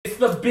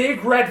the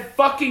big red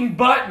fucking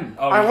button.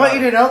 Oh, I want you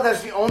to know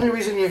that's the only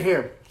reason you're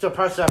here. So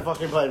press that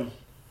fucking button.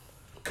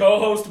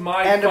 Co-host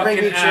my and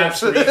fucking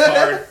ass,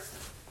 retard.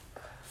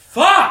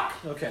 Fuck!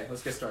 Okay,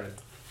 let's get started.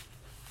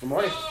 Good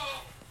morning.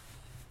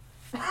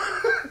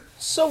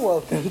 So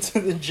welcome to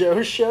the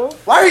Joe Show.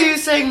 Why are you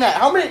saying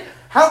that?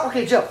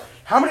 Okay, Joe.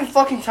 How many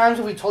fucking times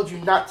have we told you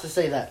not to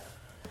say that?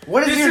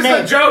 What is your name?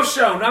 This is the Joe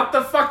Show, not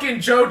the fucking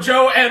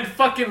JoJo and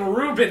fucking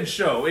Ruben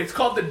Show. It's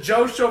called the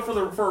Joe Show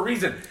for a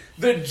reason.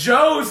 The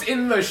Joes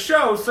in the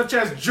show, such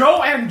as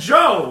Joe and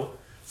Joe,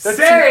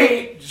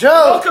 say,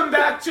 Joe. Welcome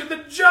back to the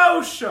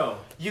Joe Show.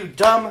 You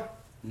dumb.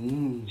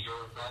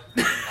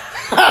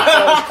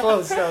 That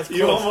was close.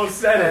 You almost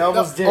said it. I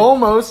almost did.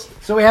 Almost.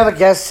 So we have a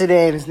guest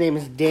today, and his name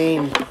is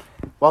Dane.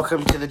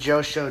 Welcome to the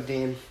Joe Show,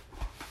 Dane.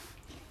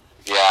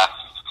 Yeah.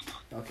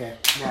 Okay.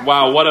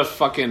 Wow, what a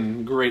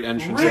fucking great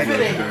entrance.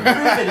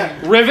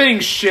 Riveting. Riveting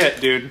shit,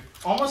 dude.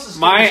 Almost as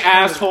good My as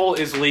asshole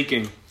is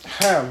leaking.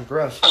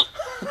 Gross.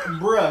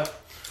 Bruh.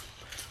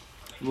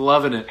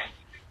 Loving it.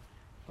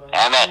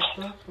 Damn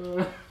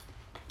it.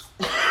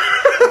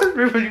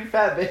 Ruben, you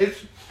fat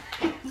bitch.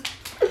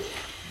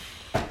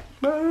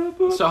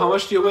 So how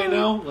much do you weigh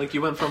now? Like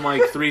you went from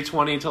like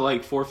 320 to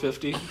like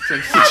 450?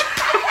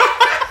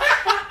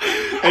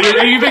 And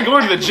you've been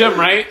going to the gym,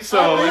 right?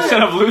 So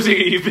instead of losing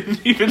it,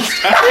 you've been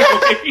stacking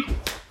weight.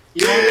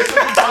 You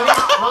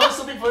want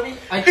something funny?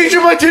 Each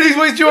of my titties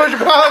weighs 200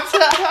 pounds.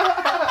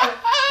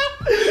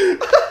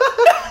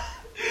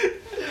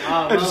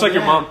 Just like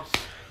your mom.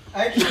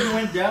 I actually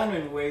went down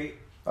in weight.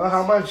 Oh,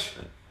 how much?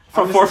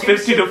 From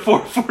 450 to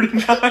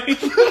 449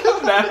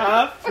 and a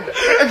half.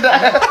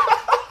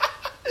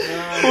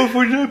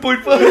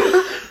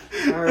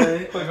 449.5.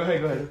 Alright. Go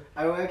ahead.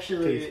 I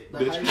actually...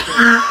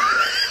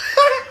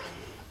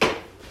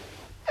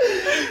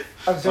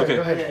 I'm sorry, Okay.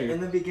 go ahead. In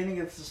the beginning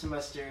of the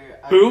semester,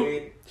 I Who?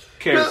 weighed...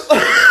 Cares.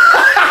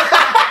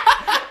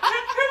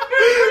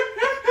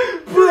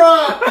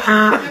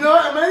 Bruh! You know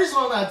what? I might as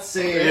well not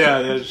say it.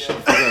 Yeah. Shut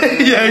the fuck up.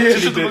 Yeah,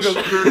 Shut the fuck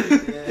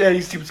up. Yeah,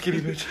 you stupid skinny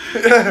bitch.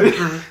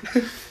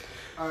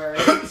 Alright.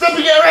 Stop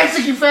to get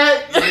arrested, you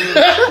fat.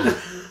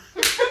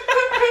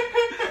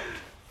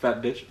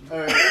 Fat bitch.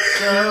 Alright,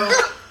 so...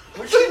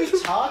 What should we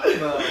talk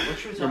about?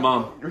 Your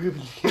mom.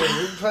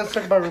 Let's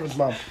talk about Ruben's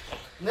mom.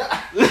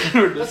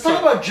 Let's talk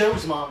about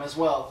Joe's mom as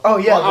well. Oh,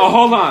 yeah. Oh,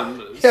 hold on.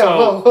 Yeah,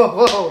 So,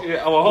 whoa.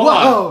 yeah, well, hold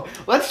on. Whoa.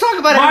 Let's talk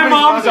about My everybody's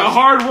mom's a mothers.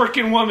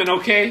 hard-working woman,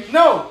 okay?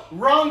 No,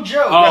 wrong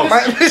Joe. Oh,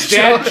 Miss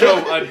dead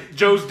Joe.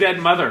 Joe's dead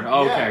mother.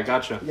 Oh, okay, Yeah.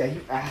 gotcha. Yeah,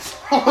 you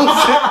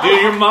asshole.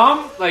 Dude, your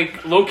mom,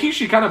 like, low-key,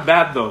 she kind of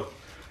bad, though.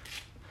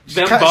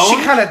 Them bones? She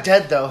kind of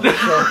dead, though.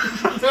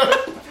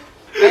 So.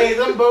 Hey,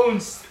 them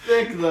bones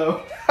thick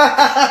though.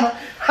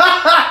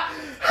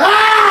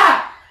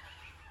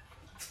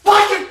 It's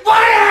fucking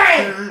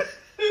funny!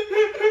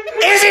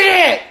 Isn't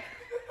it?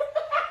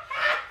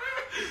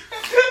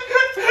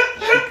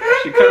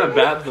 She kind of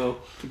bad, though,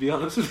 to be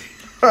honest with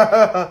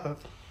you.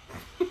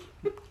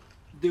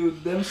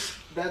 Dude,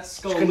 that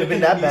skull Couldn't have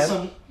been looking at that me bad.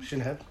 some.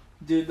 Shouldn't have.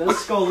 Dude, that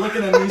skull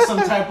looking at me some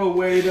type of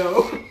way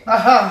though.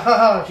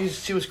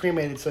 She was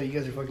cremated, so you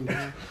guys are fucking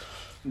dead.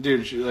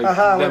 Dude, she, like,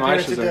 My them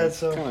parents eyes are dead,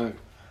 so. kind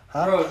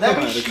Bro, that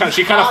means of...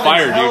 She kind of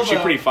fired, dude. She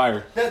pretty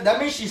fire. That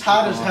means she's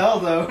hot as hell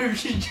though.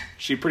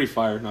 She pretty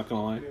fire, not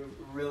gonna lie.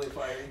 Really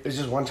fire. There's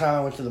just one time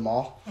I went to the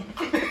mall,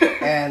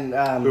 and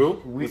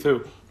Who? With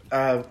who?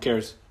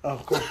 Cares.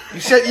 Oh, cool. You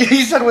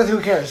said with who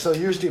cares? So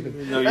you're stupid.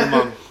 No, your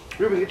mom.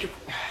 Ruben, get your.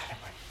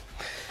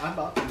 I'm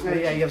about to.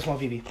 Yeah, you have a small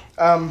BB.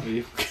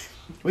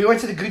 We went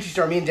to the Gucci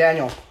store, me and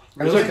Daniel. And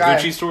There's there a was guy-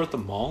 Gucci store at the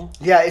mall?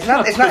 Yeah, it's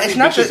not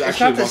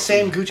Bitches the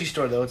same Gucci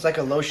store though. It's like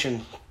a lotion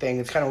thing.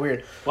 It's kind of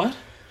weird. What?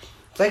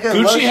 It's like a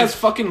Gucci lotion. has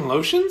fucking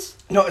lotions?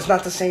 No, it's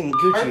not the same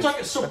Gucci. I'm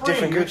talking a Supreme.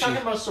 different You're Gucci. talking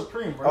about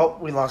Supreme, bro. Oh,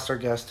 we lost our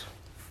guest.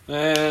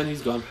 And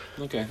he's gone.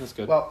 Okay, that's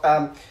good. Well,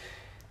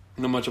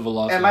 Not much of a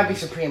loss. it might be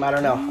Supreme. I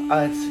don't know.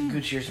 It's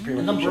Gucci or Supreme.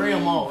 In the Brea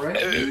Mall,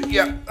 right?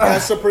 Yeah. Yeah,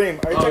 Supreme.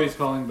 Are you Oh, talking- he's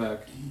calling back.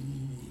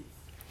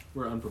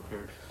 We're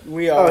unprepared.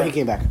 We are. Oh, he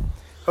came back.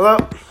 Hello.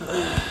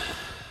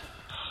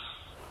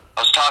 I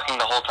was talking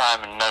the whole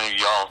time and none of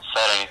y'all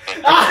said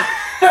anything.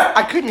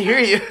 I couldn't hear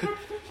you.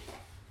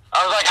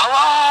 I was like,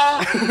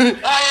 hello?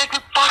 I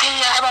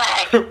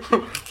fucking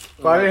hear me.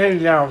 Why are you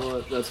heading down?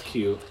 Well, that's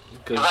cute.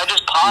 Because I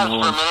just paused for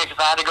a minute because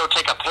I had to go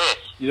take a piss.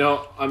 You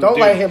know, Don't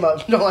light him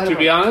up. Don't light him To up.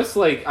 be honest,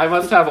 like, I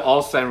must have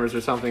Alzheimer's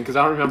or something, because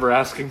I don't remember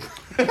asking.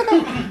 No,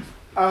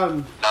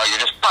 you're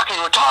just fucking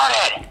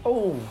retarded.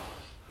 Oh.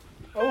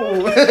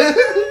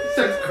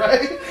 Starts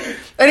crying.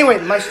 Anyway,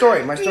 my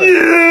story.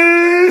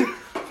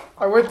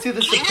 I went to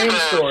the Supreme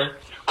store.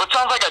 What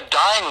sounds like a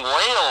dying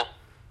whale?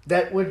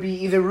 That would be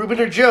either Ruben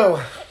or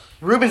Joe.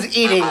 Ruben's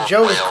eating.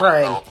 Joe is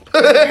crying.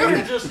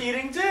 You're just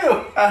eating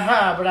too.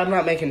 But I'm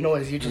not making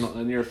noise. You just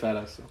And you're a fat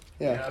ass. So.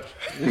 yeah.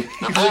 Look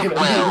at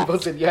me. We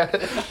both said yeah.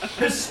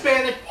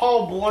 Hispanic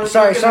Paul Blart.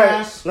 Sorry.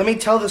 Ass. Let me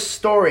tell the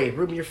story.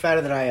 Ruben, you're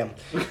fatter than I am.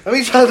 Let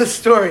me tell the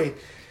story.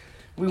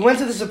 We went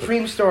to the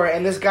Supreme store,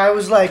 and this guy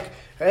was like,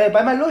 Hey,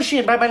 buy my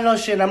lotion, buy my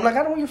lotion. I'm like, I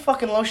don't want your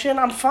fucking lotion.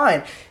 I'm fine.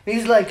 And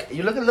he's like,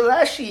 you look a little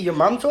ashy. Your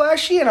mom too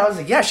ashy? And I was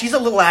like, yeah, she's a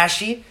little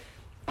ashy.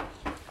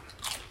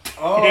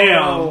 Oh,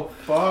 Damn.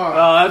 fuck.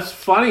 That's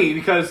funny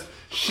because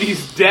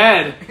she's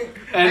dead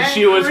and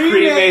she was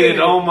cremated. cremated.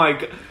 Oh my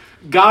god.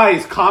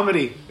 Guys,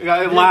 comedy.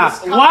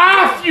 Laugh. this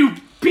Laugh, you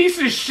piece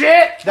of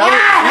shit!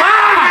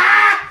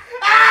 That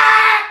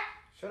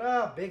Laugh! Shut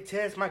up, big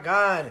tits, my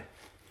God.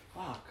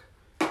 Fuck.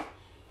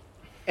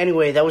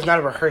 Anyway, that was not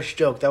a rehearsed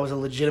joke. That was a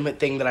legitimate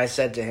thing that I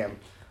said to him.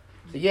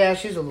 So, yeah,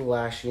 she's a little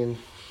ashy. And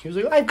he was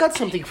like, I've got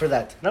something for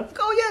that. And I'm like,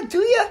 oh, yeah, do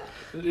ya?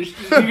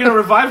 You gonna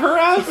revive her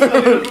ass?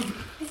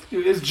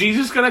 Is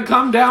Jesus gonna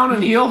come down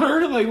and heal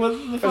her? Like, what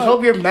the I fuck?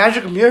 hope your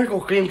magic miracle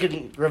cream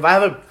can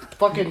revive a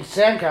fucking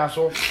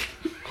sandcastle.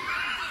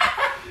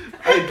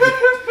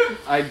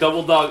 I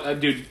double dog,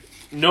 dude.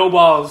 No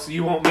balls.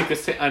 You won't make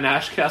an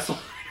ash castle.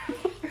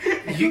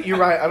 You're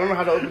right. I don't know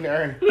how to open the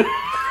urn.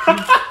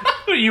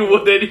 You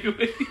would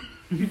anyway.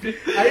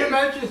 I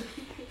imagine,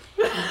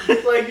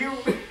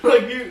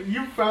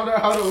 you found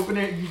out how to open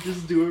it and you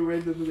just do it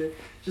right then and there.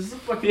 Just a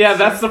fucking. Yeah,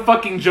 that's the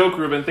fucking joke,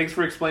 Ruben. Thanks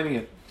for explaining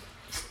it.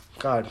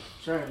 God.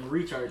 Sorry, I'm a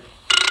retard.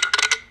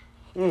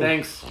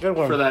 Thanks Good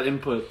one. for that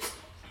input.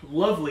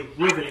 Lovely,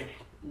 riveting,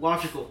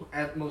 logical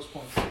at most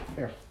points.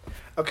 Here.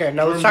 Okay,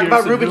 now let's Jordan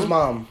talk about Peterson Ruben's who?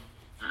 mom.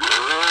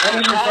 Any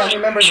of your family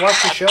members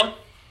watch the show?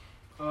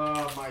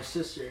 My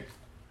sister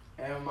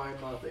and my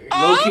mother.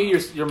 Low key,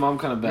 your mom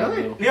kind of bad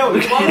Really? though. Yo,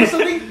 you wanna know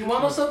something? You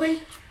wanna know something?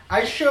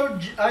 I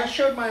showed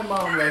my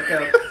mom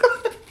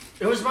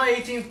it was my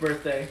 18th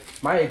birthday.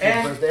 My 18th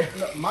And birthday.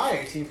 No, my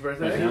 18th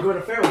birthday. Right You now? go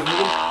to fair with me. No,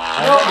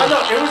 I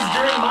know. It was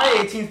during my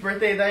 18th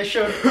birthday that I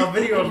showed a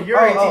video of your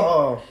 18th.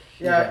 Oh.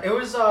 Yeah, Okay. it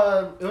was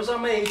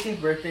on my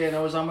 18th birthday, and I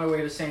was on my way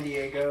to San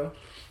Diego.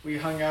 We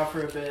hung out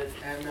for a bit,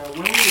 and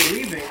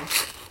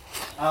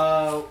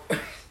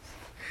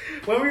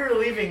when we were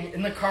leaving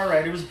in the car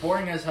ride, it was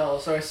boring as hell.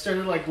 So I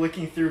started like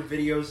looking through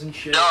videos and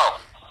shit. Yo,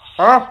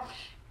 Huh?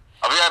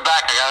 I'll be right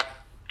back. I gotta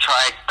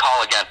try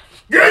call again.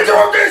 Get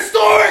into this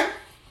story!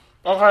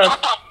 Okay.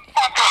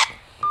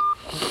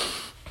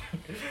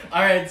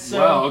 All right, so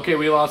Wow. Okay,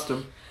 we lost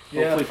him.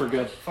 Yeah. Hopefully for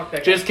good. fuck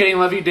that. Just kidding.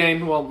 Love you,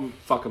 Dane. Well,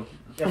 fuck him.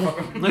 Yeah, fuck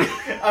 'em.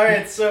 All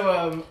right,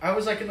 so I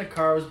was like in the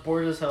car, I was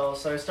bored as hell,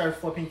 so I started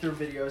flipping through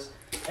videos,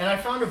 and I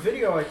found a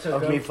video I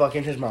took Of me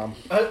fucking his mom.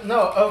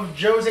 of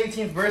Joe's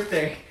 18th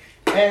birthday,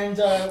 and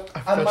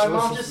my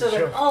mom just said,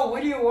 like, "Oh,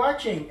 what are you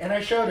watching?" And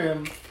I showed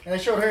him, and I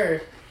showed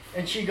her,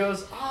 and she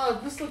goes, "Oh,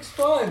 this looks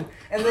fun."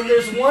 And then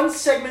there's one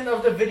segment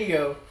of the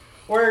video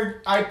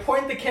where I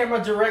point the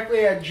camera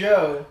directly at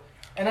Joe,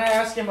 and I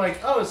ask him like,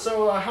 "Oh,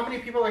 so how many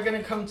people are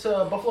gonna come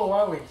to Buffalo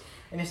Wild Wings?"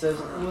 And he says,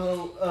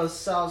 "Well,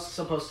 Sal's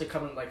supposed to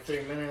come in like 3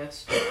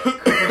 minutes.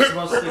 Cooper's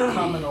supposed to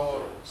come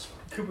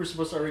Cooper's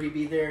supposed to already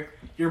be there.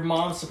 Your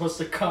mom's supposed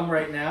to come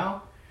right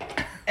now."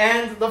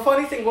 And the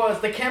funny thing was,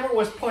 the camera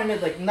was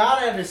pointed like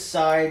not at his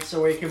side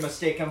so he could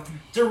mistake him,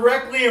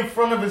 directly in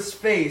front of his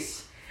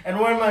face. And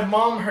when my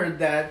mom heard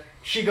that,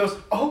 she goes,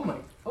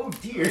 oh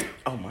dear."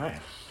 Oh my.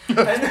 And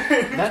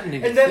That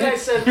nigga and then I thick.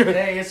 said,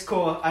 "Hey, it's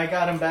cool. I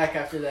got him back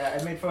after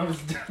that. I made fun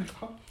of his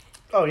dog."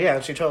 Oh yeah,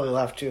 she totally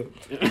laughed too.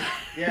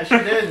 Yeah, she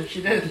did.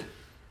 She did.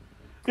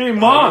 Hey,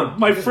 mom.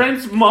 My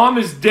friend's mom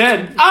is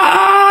dead.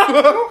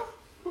 Ah!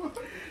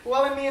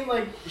 Well, I mean,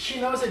 like,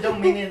 she knows I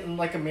don't mean it in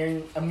like a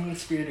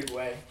mean-spirited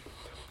way.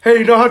 Hey,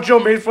 you know how Joe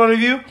made fun of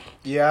you?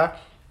 Yeah.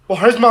 Well,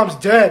 his mom's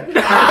dead.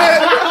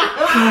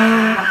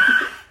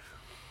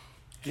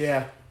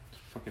 Yeah.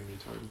 Fucking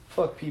retarded.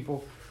 Fuck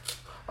people.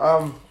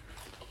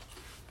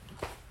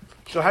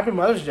 So happy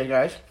Mother's Day,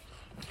 guys.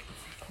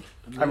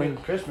 I mean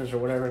Christmas or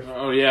whatever.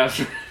 Oh yeah.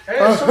 Sure. Hey,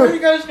 so what are you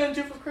guys gonna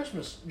do for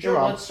Christmas? Your Joe,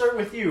 mom. let's start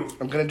with you.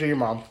 I'm gonna do your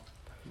mom.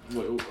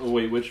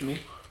 Wait, which me?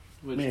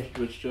 Me.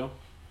 Which Joe?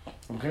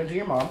 I'm gonna do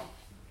your mom.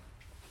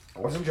 I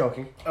wasn't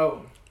joking.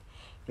 Oh,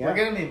 Yeah. we're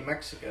gonna be in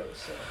Mexico,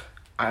 so.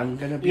 I'm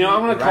gonna be. You know,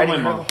 I'm gonna call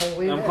riding my her mom. the whole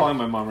way I'm there. calling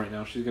my mom right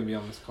now. She's gonna be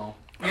on this call.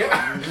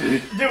 Yeah.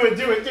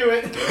 do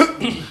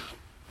it.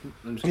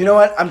 I'm just You know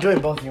what? I'm doing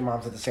both of your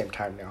moms at the same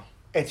time now.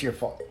 It's your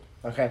fault.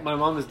 Okay? My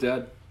mom is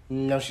dead.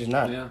 No, she's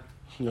not. Yeah.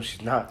 No,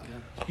 she's not.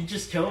 He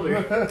just killed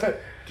her.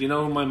 Do you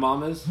know who my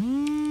mom is?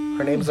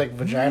 Her name's like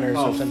Vagina or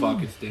Oh something.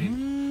 fuck, it's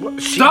Dane.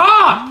 What?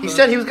 Stop! He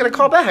said he was gonna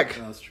call back.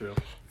 Oh, that's true.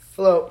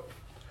 Hello.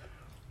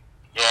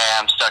 Yeah,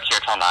 I'm stuck here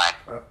till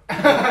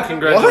 9.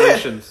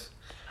 Congratulations.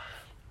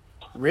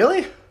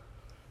 Really?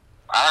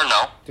 I don't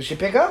know. Did she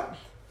pick up?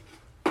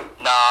 No,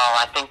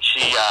 I think she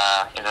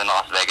is in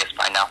Las Vegas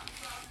by now.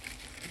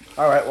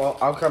 All right. Well,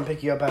 I'll come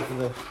pick you up after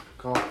the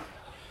call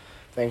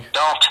thing.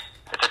 Don't.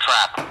 It's a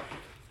trap.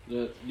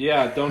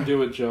 Yeah, don't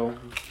do it, Joe.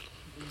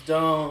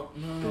 Don't.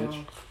 No.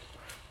 Bitch.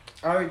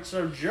 Alright,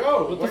 so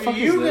Joe, What the what fuck are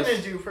you is gonna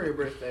this? do for your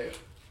birthday?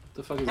 What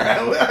the fuck is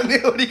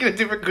this? What are you gonna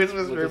do for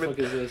Christmas, What the Ruben? fuck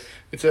is this?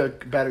 It's a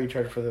battery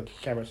charge for the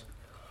cameras.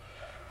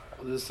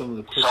 This is some of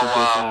the pussy So,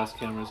 bitch ass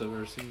cameras I've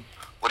ever seen.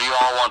 What do you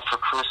all want for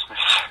Christmas?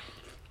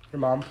 Your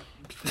mom.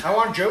 I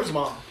want Joe's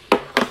mom.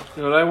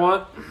 You know what I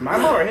want? My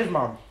mom or his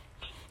mom?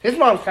 His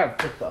mom's kind of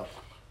pissed off.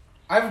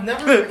 I've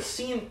never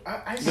seen.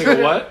 I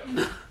Nigga, what?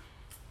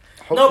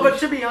 No, but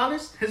to be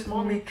honest, his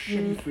mom makes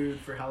shitty food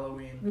for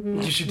Halloween.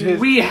 She did.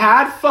 We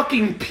had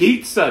fucking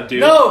pizza,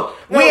 dude. No,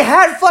 We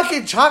had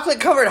fucking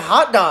chocolate-covered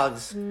hot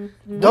dogs.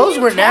 Those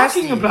were nasty.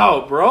 What are you talking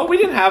about, bro? We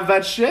didn't have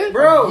that shit.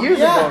 Bro, Years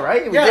yeah, ago,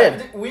 right? We yeah,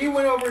 did. We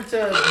went over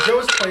to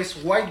Joe's place,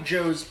 White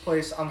Joe's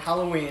place, on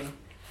Halloween,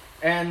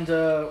 and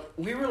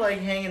we were like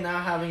hanging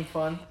out, having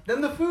fun.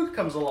 Then the food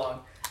comes along.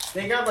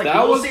 They got like That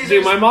Little was Caesars.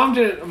 dude. My mom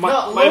didn't.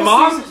 My Little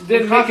mom Caesars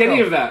didn't from make any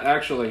Costco. of that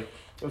actually.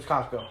 It was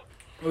Costco.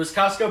 It was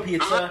Costco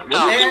pizza,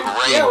 Oh, and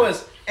great. yeah, it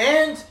was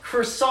and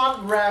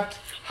croissant wrapped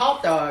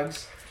hot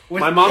dogs.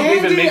 With My mom didn't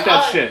even candy make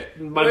that eye-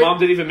 shit. My with- mom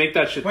didn't even make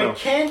that shit though. With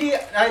candy,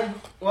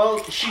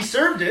 she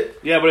served it.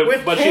 Yeah,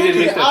 With but she candy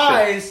didn't make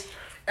that shit. eyes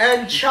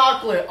and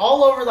chocolate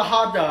all over the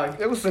hot dog.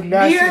 It was the Me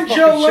nastiest and fucking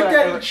Joe shit looked I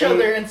at ever each ate.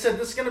 other and said,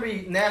 "This is gonna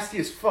be nasty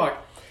as fuck."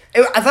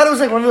 I thought it was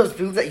like one of those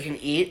foods that you can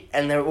eat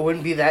and it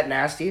wouldn't be that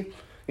nasty.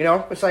 You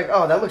know, it's like,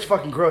 oh, that looks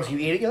fucking gross. You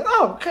eat it, you're like,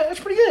 oh, okay,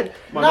 that's pretty good.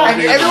 My No, mom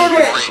And didn't everyone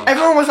make was- that.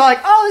 everyone was like,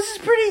 oh, this is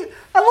pretty.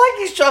 I like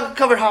these chocolate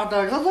covered hot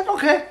dogs. I was like,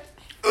 okay.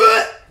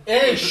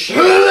 It is shit.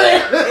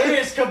 It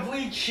is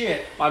complete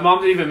shit. My mom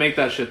didn't even make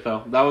that shit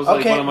though. That was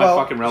like Okay, one of my well,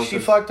 fucking she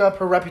relatives. fucked up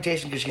her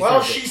reputation because she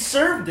Well, served she it.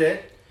 served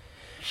it.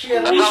 She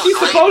had What is she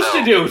Great, supposed to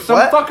though. do? Some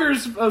What? fuckers,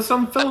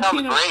 some That sounds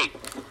Filipino.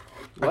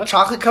 great. A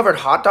chocolate covered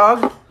hot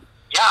dog?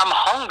 Yeah, I'm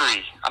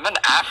hungry. I'm in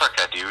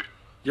Africa, dude.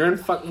 You're in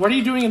What are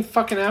you doing in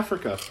fucking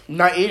Africa?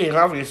 Not eating,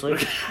 obviously.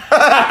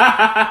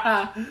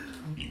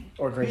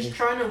 Or He's drinking.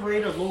 trying to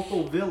raid a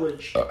local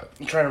village.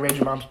 I'm trying to raid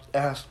your mom's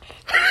ass.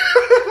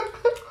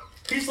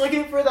 He's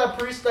looking for that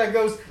priest that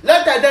goes,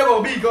 "Let that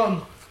devil be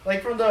gone."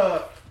 Like from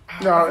the.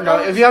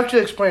 No, if you have to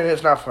explain it,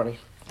 it's not funny.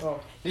 Oh.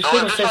 These So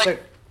things is say this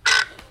like,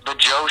 the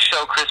Joe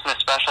Show Christmas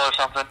special or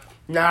something?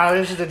 nah,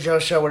 this is the Joe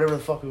Show, whatever the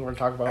fuck we want to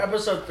talk about.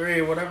 Episode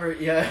 3, whatever.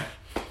 Yeah.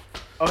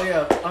 Oh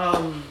yeah.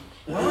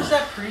 What was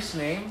that priest's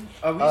name?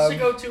 We used to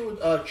go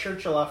to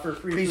church a lot for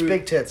free Priest food.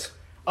 Big Tits.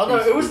 Oh no,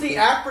 it was the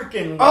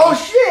African one. Oh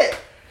shit!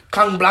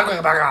 Kang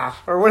Blanca Baga,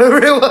 or whatever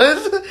it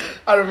was.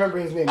 I don't remember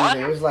his name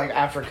either. It was like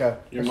Africa.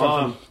 Your or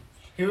mom. something.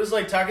 He was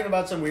like talking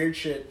about some weird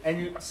shit,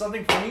 and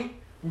something funny.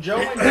 Joe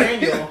and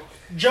Daniel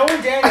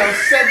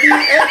said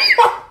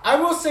the I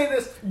will say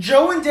this.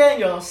 Joe and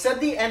Daniel said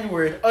the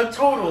N-word a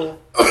total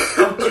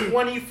of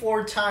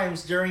 24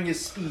 times during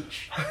his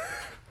speech.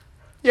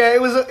 Yeah,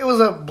 it was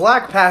a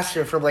black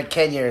pastor from like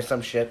Kenya or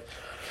some shit.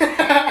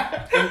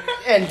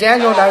 And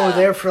Daniel and I were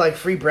there for like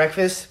free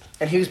breakfast,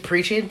 and he was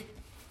preaching.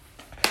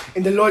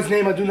 In the Lord's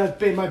name, I do not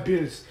pay my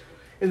bills.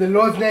 In the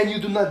Lord's name, you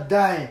do not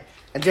die.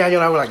 And Daniel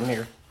and I were like,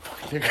 nigger.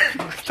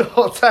 The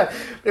whole time.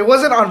 It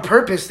wasn't on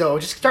purpose, though.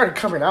 It just started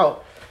coming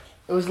out.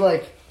 It was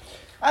like,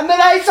 I'm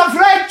gonna eat some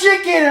fried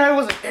chicken. And I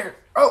was like, nigger.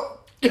 Oh,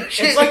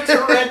 shit. It's like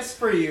Tourette's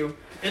for you.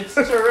 It's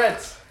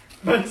Tourette's.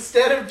 But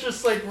instead of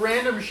just like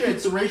random shit,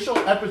 it's racial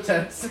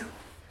epithets.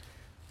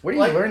 Where do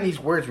you learn these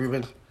words,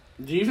 Ruben?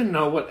 Do you even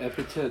know what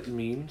epithet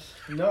means?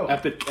 No.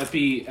 Epi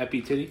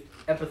titty?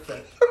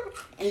 Epithet.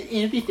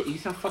 You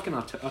sound fucking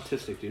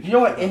autistic, dude. You know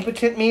what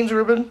impotent means,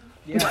 Ruben?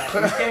 Yeah,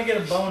 you can't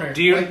get a boner.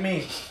 Do you- Like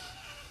me.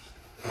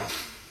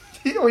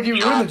 Would you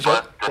ruin the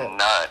joke? The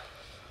nut.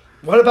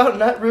 What about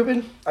nut,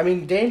 Ruben? I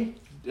mean, Dane?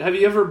 Have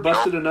you ever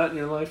busted a nut in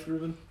your life,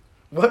 Ruben?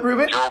 What,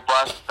 Ruben? Joe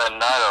bust the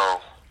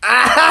nutto.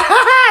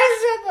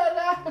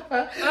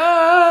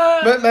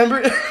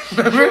 Remember?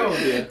 Joe.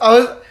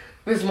 Yeah.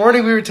 This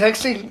morning we were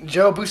texting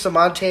Joe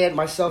Bustamante and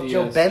myself,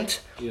 Joe Yes.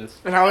 Bent, Yes.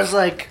 and I was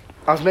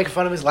making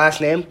fun of his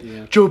last name,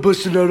 Yeah. Joe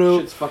Bustamante,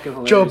 Shit's fucking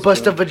hilarious. Joe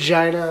Bust a bro.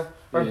 Vagina,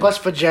 or Yeah.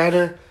 Bust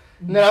Vagina,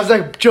 and then I was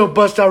like, Joe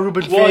Bust out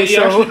Ruben Well, face,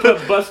 you actually so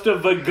put bust a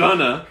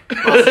vagina,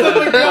 bust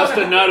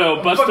a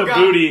nutto, bust a Vagina.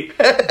 booty,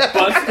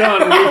 bust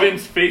on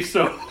Ruben's face.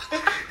 So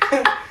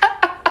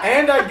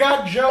And I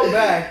got Joe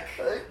back.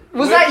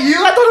 was that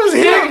you? I thought it was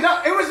Yeah, him.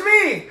 no, it was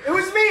me. It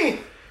was me.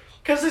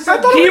 Because it said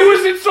he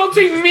was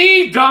insulting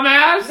me,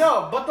 dumbass.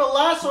 No, but the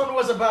last one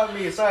was about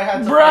me, so I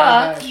had to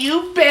Bruh,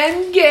 you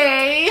been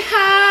gay,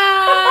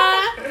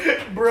 huh?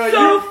 Bruh,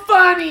 So you,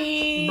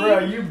 funny.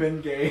 bruh, you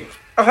been gay.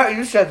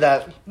 You said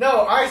that.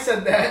 No, I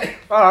said that.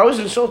 Oh, I was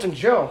insulting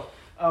Joe.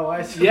 Oh,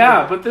 I see.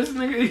 Yeah, but this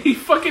nigga, he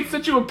fucking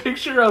sent you a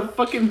picture of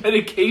fucking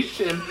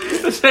medication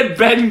that said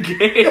Ben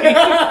Gay.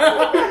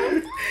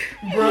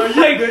 Bro,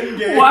 you Like, been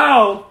gay.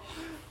 wow,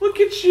 look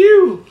at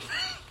you.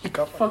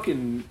 Fucking.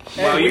 Fucking,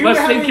 Hey, wow, we you were must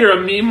think having- you're a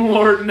meme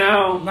lord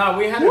now. No,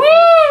 we had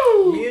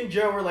Woo! me and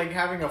Joe were like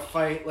having a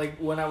fight, like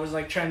when I was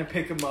like trying to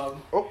pick him up,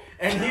 Oh.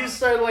 and he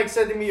started like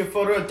sending me a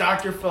photo of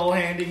Dr. Phil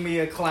handing me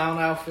a clown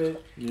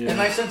outfit, Yeah.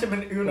 and I sent him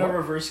an Uno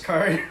reverse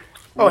card.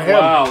 Oh, him.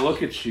 Wow,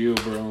 look at you,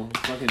 bro.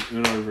 Fucking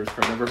Uno reverse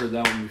card. Never heard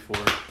that one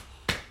before.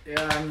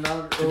 Yeah, I'm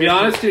not. To be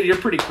honest, dude, you're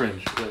pretty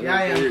cringe. Yeah,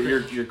 I am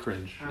You're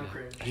cringe. I'm Yeah.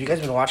 cringe. Have you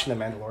guys been watching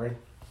The Mandalorian?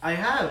 I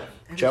have.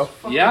 And Joe? it's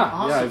fucking Yeah,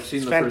 awesome. yeah, I've seen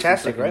It's the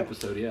fantastic, first and right?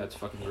 second episode. Yeah, it's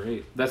fucking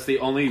great. That's the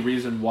only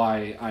reason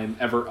why I'm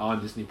ever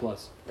on Disney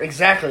Plus.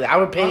 Exactly. I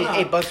would pay Why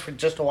not? $8 for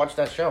just to watch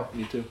that show.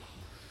 Me too.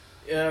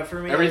 For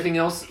me, Everything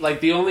else,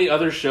 like the only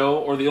other show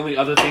or the only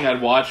other thing I'd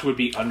watch would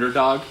be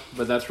Underdog,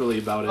 but that's really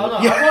about it. Oh no,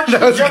 Yeah, I watched that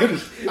the was Jeff.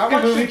 good. I watched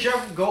Good the movie.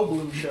 Jeff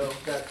Goldblum show.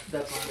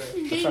 That's on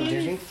there. That's on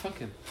Disney.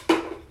 Fucking.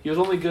 He was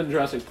only good in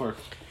Jurassic Park.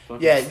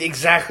 Fucking. Yeah,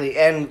 exactly.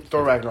 And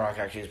Thor Ragnarok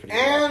actually is pretty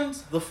good. And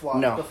The Fly.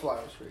 No. The Fly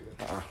was pretty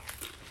good.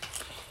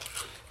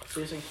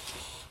 Seriously.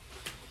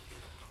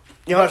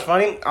 You know what's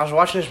funny? I was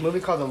watching this movie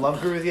called The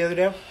Love Guru the other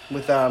day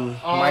with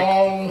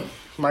Mike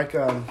Mike what's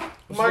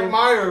his name?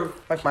 Myers.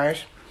 Mike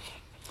Myers.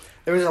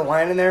 There was a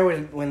line in there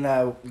when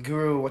the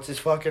guru, what's his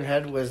fucking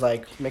head, was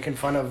like making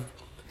fun of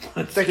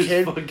What's the his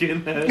kid.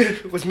 fucking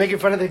head? Was making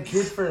fun of the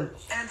kid for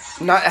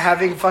not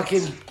having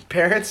fucking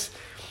parents.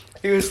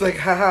 He was like,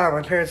 haha,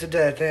 my parents are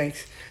dead,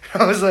 thanks.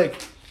 I was like,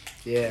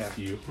 yeah,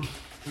 You.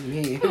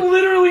 me.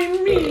 Literally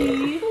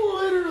me.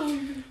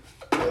 Literally.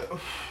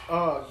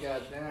 Oh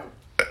god damn.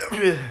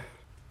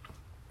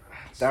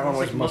 That one Smells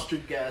was like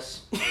mustard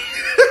gas.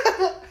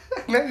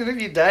 Imagine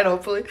if you died,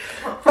 hopefully.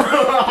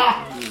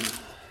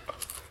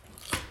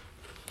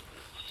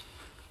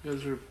 You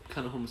guys are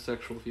kind of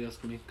homosexual, if you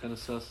ask me. Kind of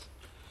sus.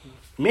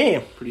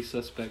 Me? Pretty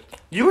suspect.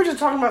 You were just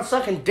talking about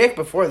sucking dick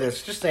before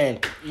this. Just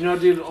saying. You know,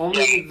 dude,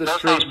 only the That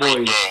straight sounds pretty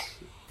boys. gay.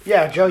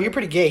 Yeah, Joe, you're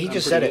pretty gay. He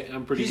just said it.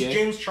 I'm pretty He's gay.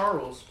 James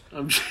Charles.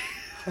 I'm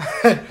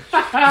Did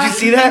you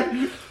see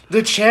that?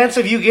 The chance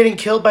of you getting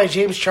killed by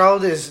James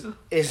Charles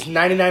is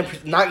 99.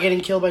 Not getting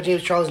killed by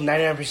James Charles is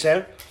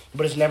 99%,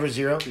 but it's never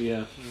 0.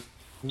 Yeah.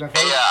 Isn't that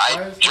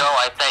funny? Joe,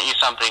 I sent you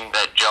something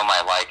that Joe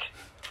might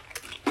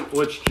like.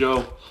 Which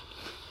Joe?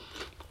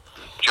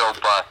 Joe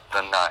Bust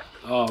the Nut.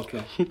 Oh,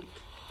 okay.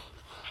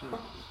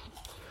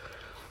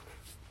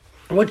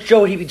 What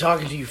Joe would he be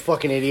talking to, you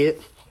fucking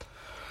idiot?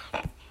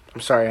 I'm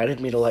sorry, I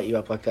didn't mean to light you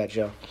up like that,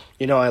 Joe.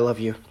 You know I love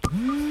you.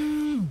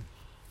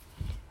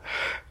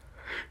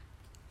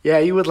 Yeah,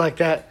 you would like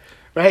that,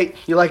 right?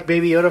 You like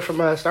Baby Yoda from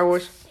Star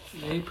Wars?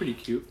 Yeah, he's pretty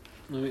cute.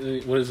 Let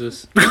me, what is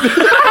this? Wait,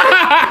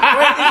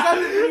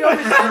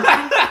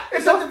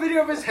 is that the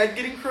video of his head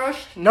getting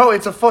crushed? No,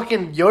 it's a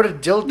fucking Yoda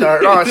dilt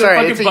dart. Oh, It's a sorry,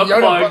 fucking it's a butt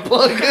Yoda plug.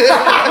 butt plug.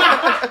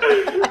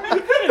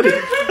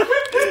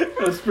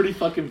 That's pretty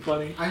fucking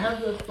funny. I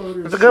have that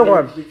photo. It's a good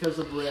one. Because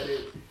of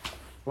Reddit.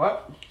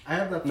 What? I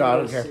have that photo. No, I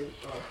don't care. saved-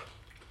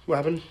 What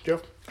happened,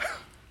 Joe?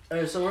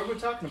 So what are we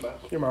talking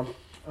about? Your mom.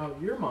 Oh,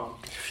 your mom.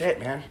 Shit,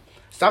 man.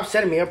 Stop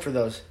setting me up for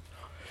those.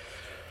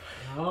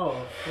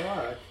 Oh,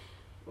 fuck.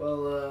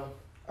 Well,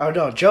 Oh,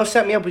 no. Joe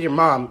set me up with your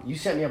mom. You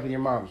set me up with your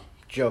mom.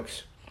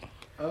 Jokes.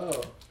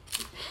 oh.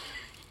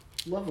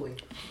 Lovely.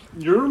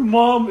 Your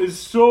mom is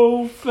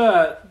so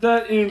fat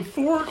that in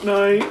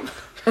Fortnite,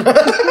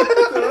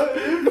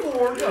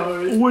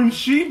 when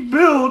she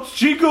builds,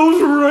 she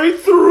goes right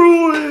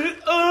through it.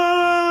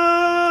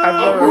 I've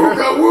never heard.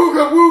 Wooga,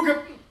 wooga,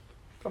 wooga.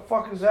 The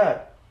fuck is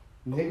that?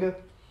 Nigga?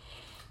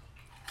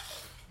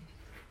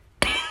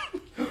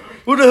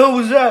 Who the hell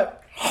was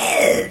that?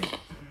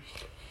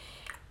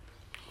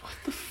 What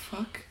the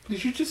fuck?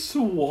 Did you just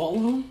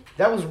swallow?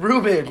 That was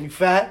Ruben, you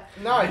fat.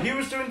 No, he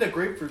was doing the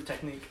grapefruit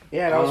technique.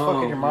 Yeah, and I was Oh,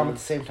 fucking your mom man. at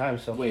the same time,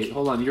 so. Wait,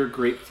 hold on. You're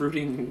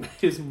grapefruiting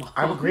his mom.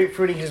 I'm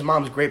grapefruiting his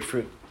mom's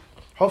grapefruit.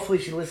 Hopefully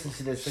she listens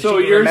to this. So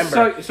she can you're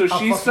remember so how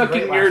she's fucking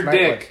sucking great your last night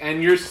dick, was.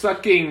 and you're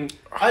sucking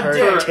A Her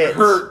dick. tits.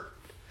 her.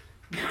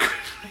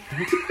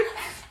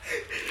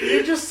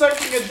 You're just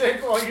sucking a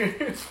dick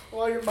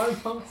while your mom's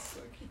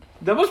sucking.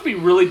 That must be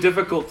really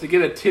difficult to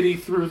get a titty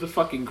through the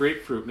fucking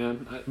grapefruit,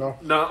 man. No.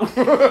 No.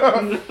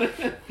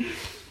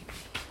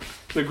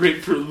 The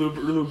grapefruit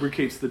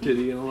lubricates the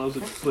titty and allows it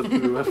to slip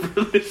through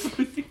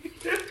effortlessly.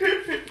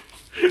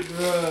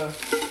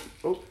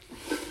 Alright.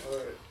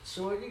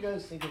 So what do you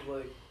guys think of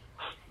like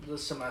the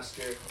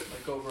semester,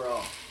 like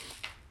overall?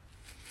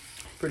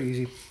 Pretty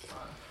easy.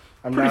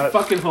 I'm Pretty now,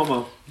 fucking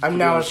homo. I'm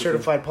now a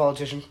certified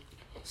politician.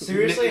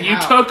 Seriously, You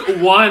how? took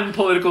one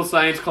political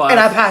science class. And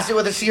I passed it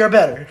with a C or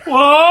better. Whoa!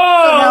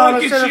 now I'm a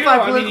look at certified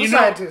you. political you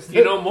scientist.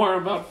 You know more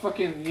about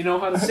fucking. You know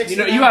how to.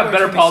 You have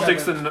better 69.27.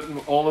 politics than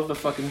all of the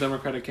fucking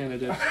Democratic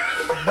candidates.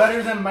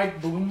 Better than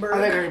Mike Bloomberg.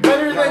 I think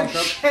Better Donald than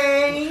Trump.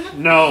 Shane.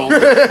 No.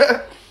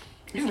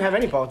 He doesn't have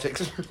any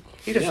politics.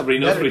 He just Yeah, but he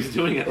knows better. what he's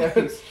doing at Yeah.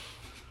 least.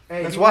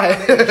 Hey, That's he why.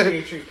 was on the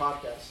HGH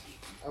podcast.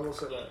 I will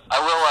say that.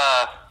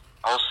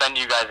 I will send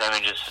you guys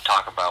images to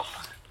talk about.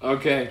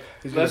 Okay,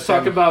 He's gonna let's talk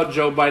send- about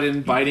Joe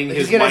Biden biting He's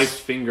his gonna wife's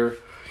finger.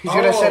 He's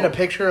gonna Oh. send a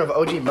picture of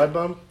OG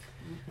Mudbum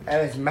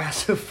and his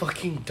massive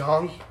fucking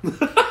dong.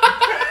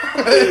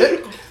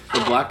 The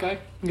black guy?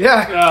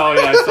 Yeah. Oh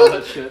yeah, I saw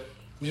that shit.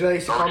 You know they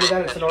used to call me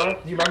that at Sonora?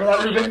 Do you remember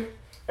that, Ruben?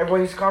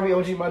 Everyone used to call me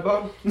OG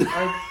Mudbone.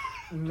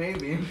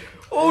 Maybe.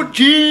 OG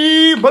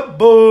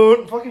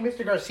Mudbone. Fucking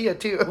Mr. Garcia,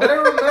 too. What I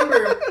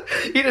remember,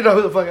 He didn't know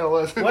who the fuck I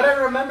was. what I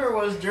remember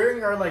was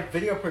during our like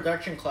video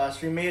production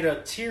class, we made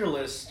a tier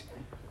list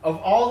of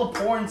all the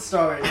porn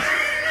stars.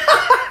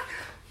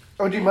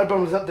 OG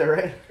Mudbone was up there,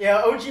 right?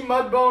 Yeah, OG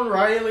Mudbone,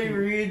 Riley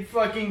Reid,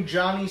 fucking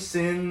Johnny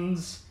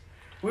Sins.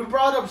 We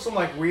brought up some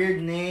like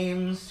weird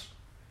names.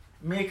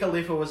 Mia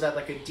Khalifa was at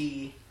like a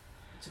D,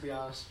 to be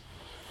honest.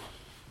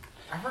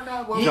 I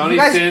forgot what. Johnny you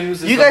guys-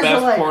 Sins is you the guys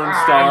best were like, porn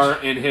 "Ah,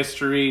 star in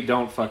history.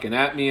 Don't fucking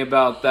at me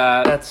about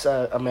that. That's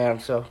a man,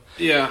 so.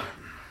 Yeah.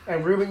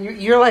 And Ruben,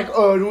 you're like,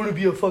 oh, I don't want to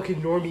be a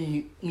fucking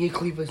normie. Ian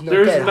Khalifa's not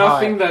There's that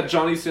nothing hot. that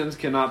Johnny Sins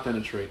cannot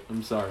penetrate.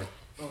 I'm sorry.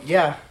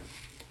 Yeah.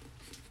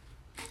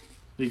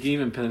 You can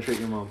even penetrate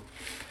your mom.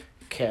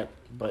 Can't,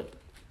 but...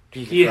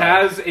 He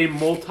has a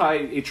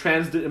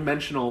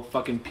trans-dimensional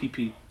fucking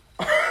pee-pee.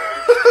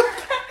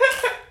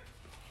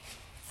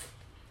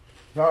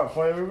 Not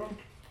funny, Ruben?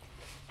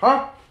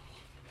 Huh?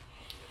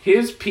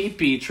 His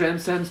pee-pee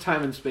transcends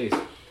time and space.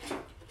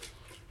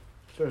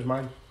 There's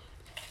mine.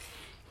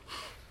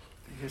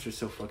 You guys are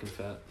so fucking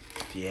fat.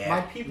 Yeah.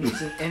 My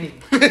peepee's in any.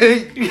 Does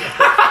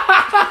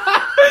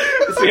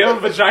he have a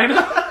vagina?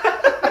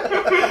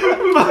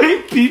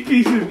 My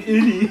pee-pee's an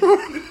itty.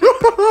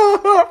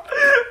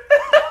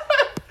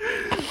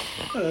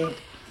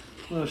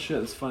 Oh shit,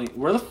 that's funny.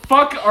 Where the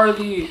fuck are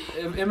the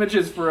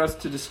images for us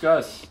to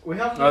discuss? We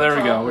have. Oh, there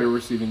we go. We're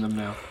receiving them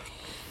now.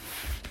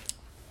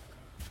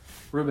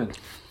 Ruben.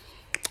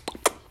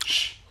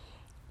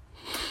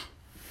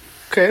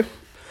 Okay.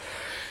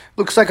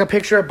 Looks like a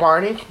picture of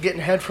Barney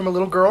getting head from a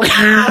little girl.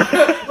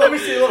 Let me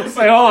see. Let me see.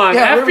 Wait, hold on.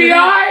 Yeah,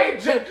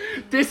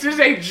 FBI! This is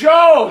a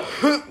joke!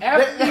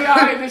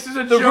 FBI, this is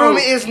a The joke! room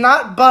is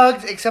not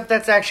bugged, except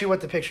that's actually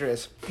what the picture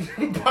is.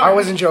 I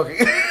wasn't joking.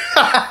 Did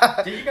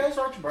you guys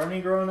watch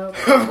Barney growing up?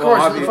 Of Well,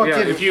 course, obvi- the fuck yeah,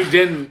 didn't. if you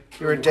didn't,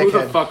 You're a who the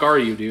dickhead. fuck are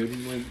you,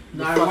 dude? Like,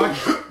 No,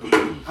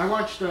 I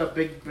watched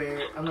Big Bear.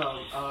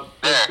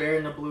 Big Bear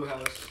in the Blue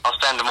House. I'll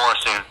stand to more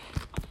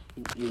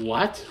soon.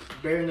 what?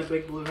 Bear in the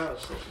Big Blue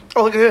House.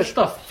 Oh, look at this.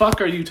 What the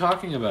fuck are you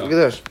talking about? Look at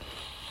this.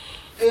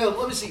 Yeah,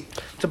 let me see.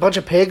 It's a bunch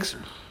of pigs.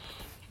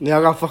 They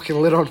all got fucking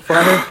lit on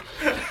fire.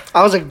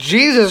 I was like,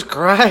 Jesus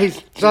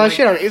Christ. It's all that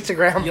shit on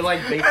Instagram. You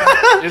like bacon?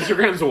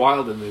 Instagram's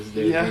wild in this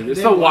day, Yeah. dude. It's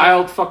They the what?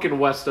 wild fucking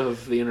west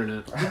of the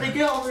internet. Did they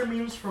get all their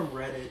memes from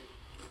Reddit?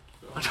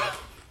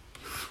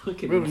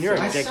 Fucking Ruben, you're a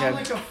I incel. sound dickhead.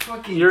 like a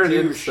fucking. You're an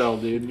douche.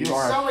 incel, dude. You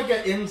are. sound like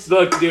an incel.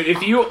 Look, dude,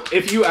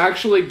 if you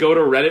actually go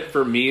to Reddit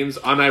for memes,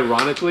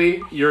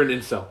 unironically, you're an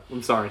incel.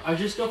 I'm sorry. I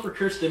just go for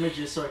cursed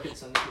images so I can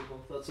send people.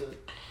 That's it.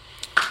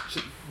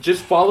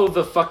 Just follow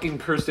the fucking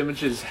cursed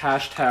images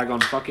hashtag on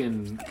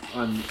fucking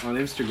on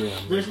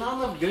Instagram. There's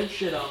not enough good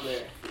shit on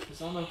there.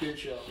 There's not enough good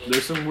shit on there.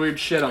 There's some weird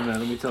shit on that,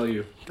 let me tell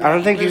you. I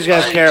don't think these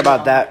guys care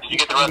about that. Did you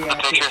get the rest of the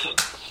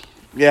pictures?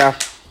 Yeah.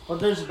 But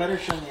there's better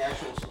shit in the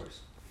actual source.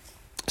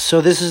 So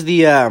this is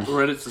the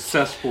Reddit's a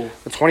cesspool.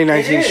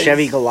 2019 It is.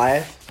 Chevy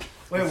Goliath.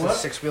 Wait, It's a what?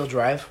 6-wheel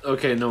drive.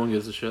 Okay, no one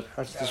gives a shit.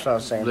 That's just what I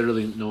was saying.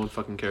 Literally, no one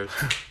fucking cares.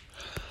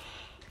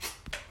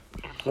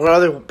 What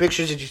other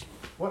pictures did you...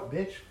 What,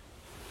 bitch?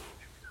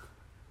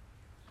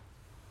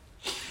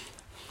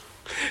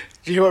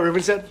 Did you hear what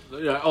Ruben said?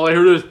 Yeah, all I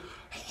heard is.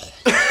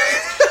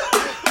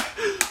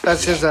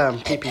 That's his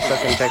pee-pee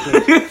sucking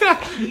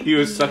technique. He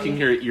was sucking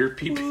her ear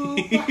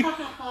pee-pee.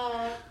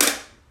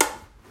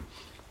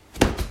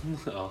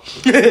 Oh,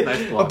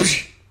 nice block.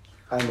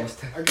 I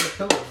missed it. I got a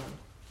pillow.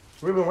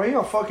 Ruben, why are you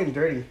all fucking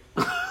dirty?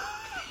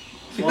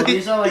 Well,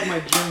 these are like my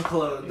gym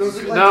clothes. Those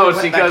are like No, your it's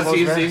wetback because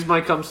clothes, right? he's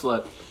my cum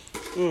slut.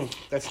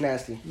 That's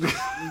nasty.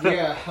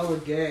 Yeah, hella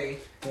gay.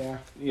 Yeah.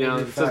 Yeah, You're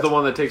this is fat. the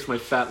one that takes my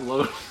fat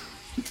load.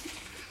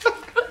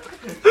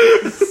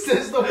 This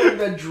is the one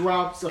that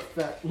drops a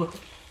fat look.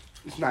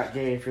 It's not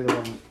gay if you're the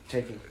one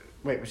taking.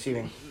 Wait,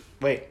 receiving.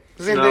 Wait.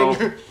 Same No.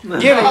 thing. Giving.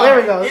 There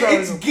we go.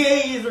 It's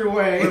gay either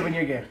way. Ruben,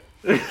 you're gay.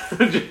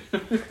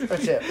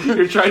 That's it.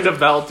 You're trying to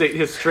validate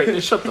his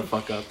straightness. Shut the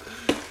fuck up.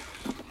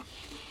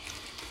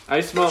 I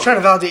smell. I'm trying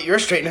to validate your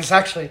straightness,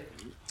 actually.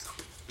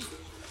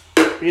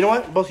 You know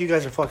what? Both of you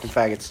guys are fucking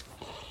faggots.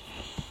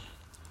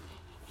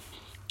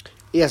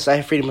 Yes, I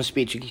have freedom of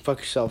speech. You can fuck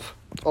yourself.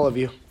 All of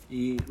you.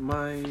 Eat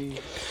my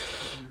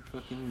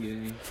fucking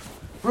gay.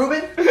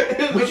 Ruben,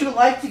 would you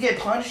like to get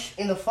punched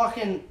in the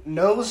fucking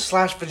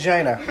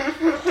nose/vagina?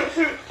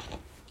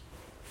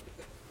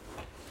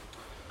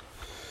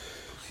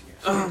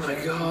 Oh my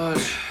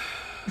gosh.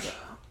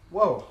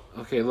 Whoa.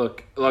 Okay,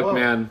 look, Whoa.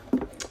 man.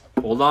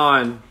 Hold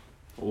on.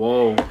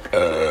 Whoa.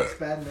 It's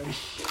bad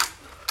news.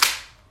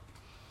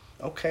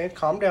 Okay,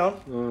 calm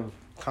down.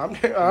 Calm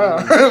down.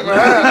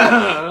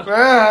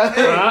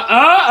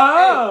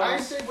 I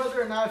say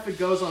whether or not if it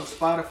goes on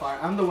Spotify.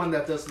 I'm the one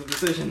that does the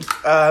decisions.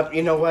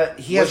 You know what?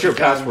 He What's has your the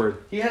gun.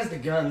 password? He has the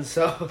gun,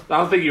 so. I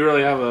don't think you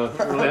really have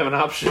an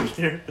option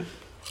here.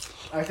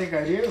 I think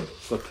I do.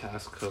 It's the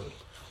passcode.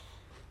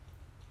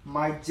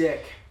 My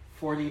dick,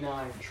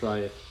 49. Try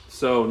it.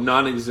 So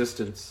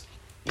non-existence.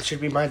 It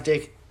should be my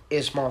dick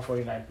is small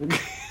 49.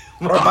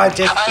 Or my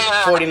dick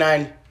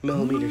 49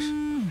 millimeters.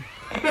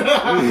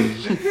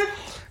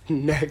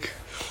 Neck.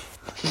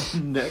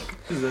 Neck.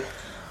 Is it?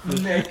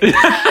 Nick.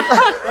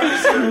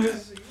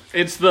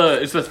 It's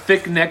the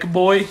thick neck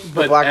boy,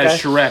 but black as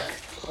guy?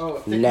 Shrek. Oh,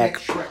 thick Neck.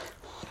 Shrek.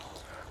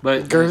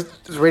 But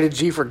Girth is rated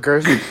G for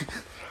girth.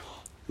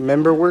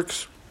 Member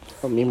works.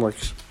 Oh, meme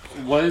works.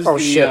 what is Oh,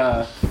 the?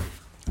 shit.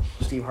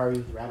 Steve Harvey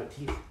with rabbit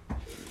teeth.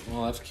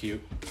 Well, that's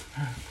cute.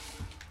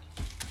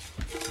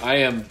 I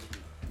am.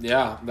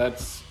 Yeah,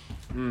 that's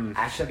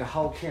I shoved a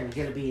whole can of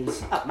Gilly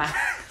Beans up my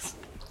ass.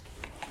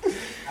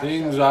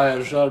 Things I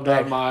have shoved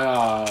up my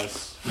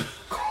ass.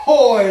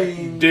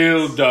 Coins.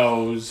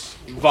 Dildos.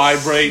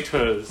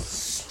 Vibrators.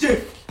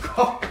 Stiff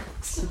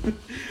cocks.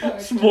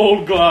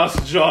 Small glass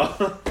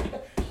jar.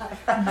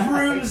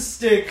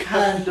 Broomstick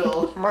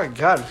handle. Oh my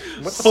god.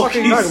 What the fuck are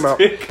you talking about?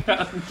 Stick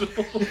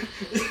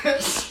handle.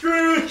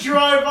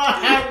 Screwdriver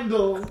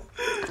handle.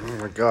 Oh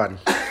my god.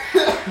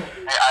 Hey,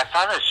 I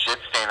found a shit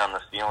stain on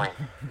the ceiling.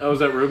 Oh, was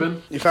that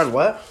Ruben? You found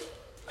what?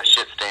 A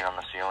shit stain on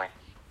the ceiling.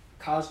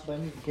 Caused by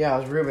me. Yeah,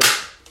 it was Ruben.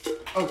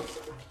 Oh.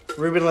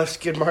 Ruben left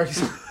skid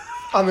marks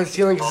on the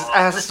ceiling because his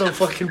ass is so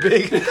fucking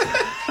big.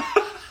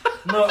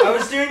 No, I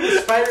was doing the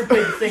spider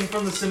pig thing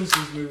from the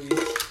Simpsons movie.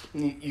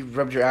 You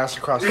rubbed your ass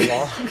across the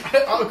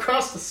wall?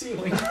 Across the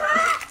ceiling.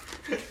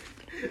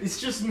 It's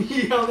just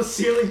me on the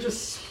ceiling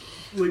just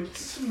like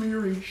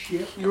smearing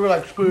shit. You were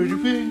like, spider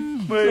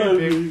pig, spider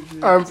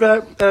pig. I'm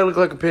fat, and I look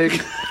like a pig.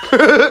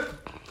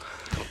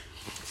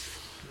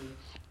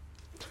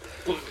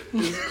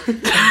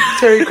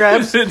 Terry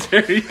Krabs.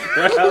 Terry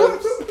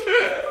Krabs.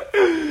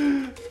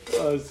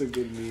 Oh, that's a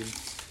good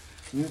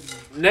meme.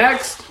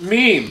 Next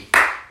meme.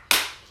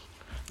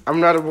 I'm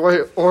not a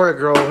boy or a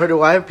girl. Where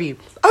do I be?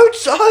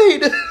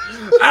 Outside!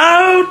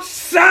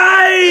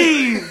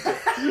 Outside!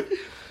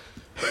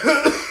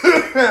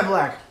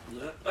 Black.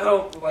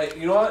 Oh, like,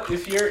 you know what?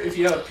 If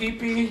you have a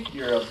pee-pee,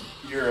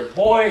 you're a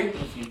boy.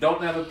 If you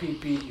don't have a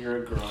pee-pee,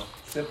 you're a girl.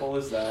 Simple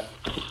as that.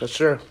 That's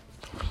true.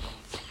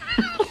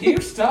 Can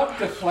you stop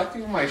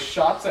deflecting my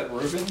shots at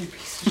Ruben, you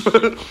piece of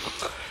shit?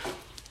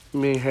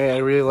 Me, hey, I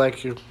really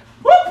like you.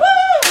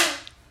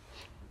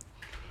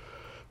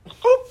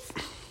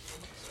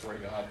 Swear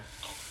to God.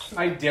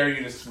 I dare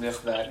you to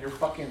sniff that. Your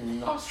fucking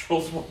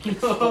nostrils will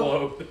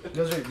explode.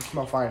 Those are, you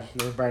smell fine.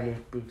 Those are brand new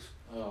boots.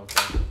 Oh,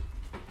 okay.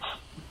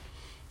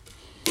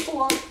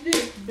 Fuck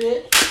this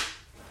bitch.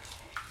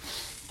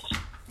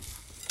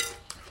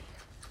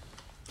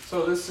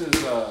 So this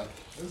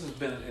has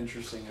been an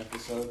interesting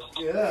episode.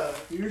 Yeah,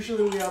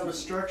 usually we have a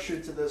structure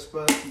to this,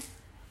 but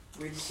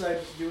we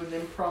decided to do an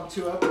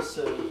impromptu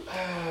episode.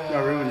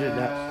 No, Ruben did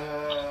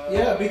that.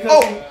 Yeah,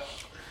 because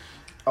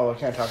Oh, I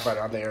can't talk about it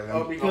on the air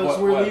then. because What-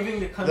 we're what?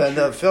 leaving the country.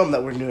 The film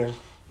that we're doing.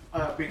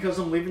 Because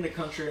I'm leaving the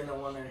country and I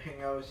want to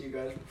hang out with you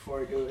guys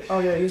before I do it. Oh,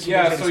 yeah, he's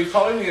Yeah, so he's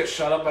probably gonna get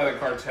shut up by the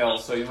cartel,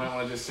 so you might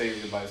want to just say your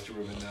goodbyes to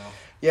Ruben now.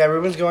 Yeah,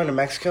 Ruben's going to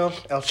Mexico.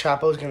 El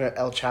Chapo's gonna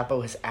El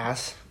Chapo his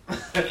ass.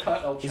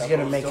 He's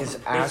gonna make his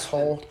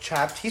asshole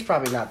chapped. He's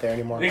probably not there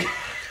anymore.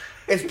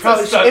 It's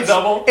probably stunt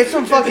double. It's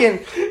some fucking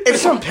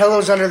it's some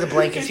pillows under the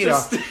blankets, you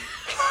know.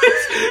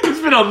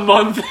 It's been a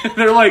month.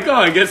 They're like, oh,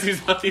 I guess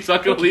he's not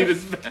gonna leave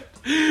his bed.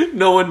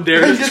 No one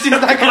dares. He's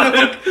not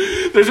gonna-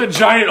 There's a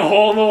giant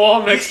hole in the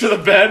wall next to the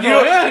bed.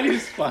 Yeah,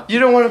 he's fine. You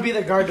don't want to be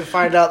the guard to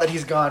find out that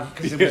he's gone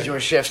because it was your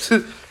shift.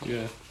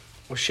 Yeah.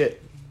 Well,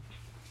 shit.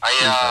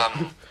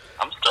 I'm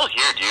still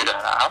here, dude.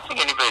 I don't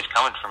think anybody's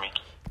coming for me.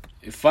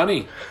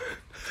 Funny.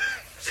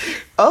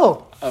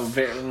 Oh,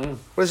 Very.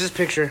 what is this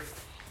picture?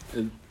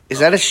 Is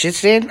that a shit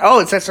stand? Oh,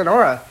 it's at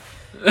Sonora.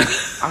 I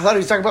thought he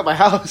was talking about my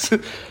house.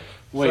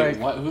 Wait, like-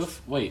 what?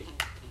 Wait.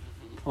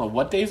 Hold on,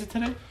 what day is it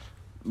today?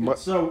 What?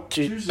 So,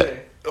 Gee.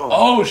 Tuesday.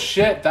 Oh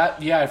shit!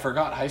 I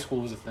forgot high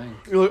school was a thing.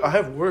 You're like, I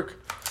have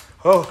work.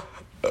 Oh,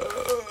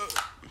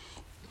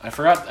 I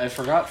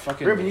forgot.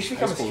 Fucking. Ruben, you should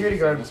high become a school security was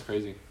thing. guard. That's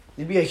crazy.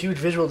 you'd be a huge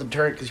visual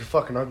deterrent because you're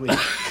fucking ugly.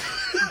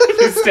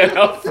 You stand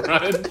out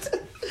front.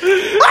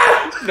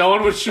 No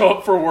one would show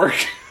up for work.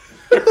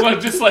 Everyone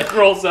just like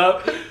rolls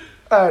up.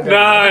 No.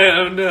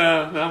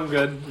 I'm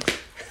good.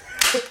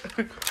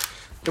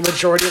 The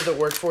majority of the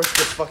workforce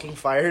gets fucking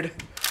fired.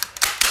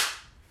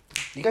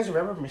 You guys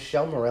remember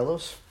Michelle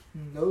Morelos?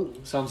 No.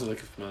 Sounds like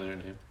a familiar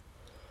name.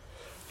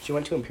 She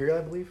went to Imperial,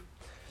 I believe.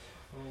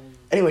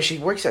 Anyway, she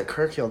works at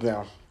Kirkhill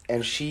now,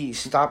 and she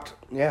stopped.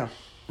 Yeah,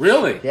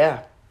 Really?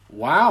 yeah.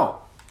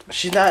 Wow.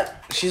 She's not.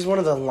 She's one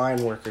of the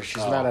line workers. She's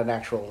not an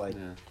actual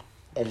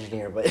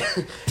engineer, but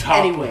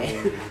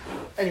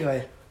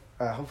anyway.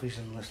 Hopefully she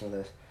doesn't listen to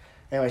this.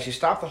 Anyway, she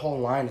stopped the whole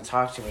line to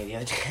talk to me the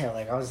other day.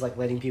 Like I was like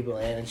letting people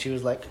in, and she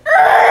was like,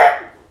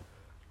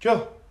 "Joe,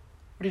 what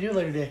do you do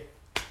later today?"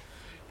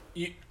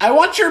 I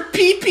want your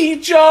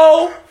pee-pee,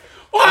 Joe.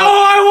 Oh,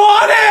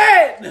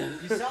 I want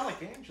it. You sound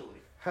like Angela.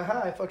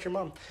 Haha, I fucked your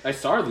mom. I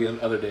saw her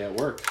the other day at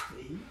work.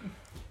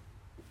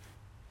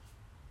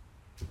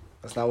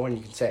 That's not one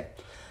you can say.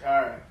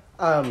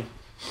 Alright.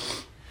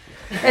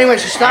 Anyway,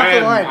 she stopped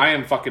the line. I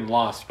am fucking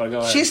lost, but go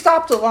ahead. She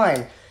stopped the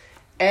line,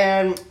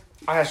 and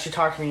she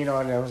talked to me, and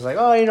I was like,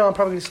 "Oh, I'm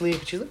probably gonna sleep."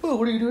 And she's like, "Oh,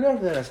 what are you doing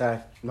after that?" I said, "I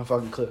have no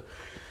fucking clue."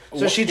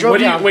 So she drove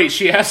down. Wait,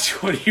 she asked you,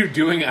 what are you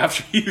doing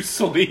after you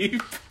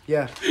sleep?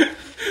 Yeah,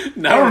 I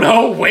don't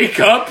know. Wake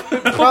up.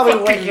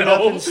 probably waking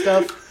up and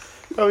stuff.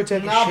 Probably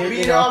taking Not shit, beat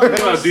you know. up. Do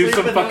some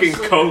Sleeping, fucking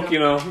sleeping. coke, you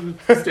know,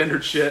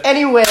 standard shit.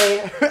 Anyway,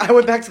 I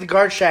went back to the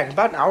guard shack.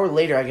 About an hour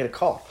later, I get a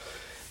call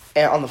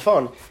on the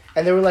phone,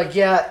 and they were like,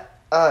 "Yeah,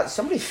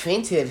 somebody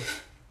fainted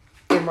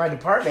in my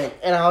department,"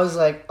 and I was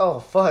like, "Oh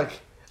fuck!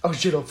 Oh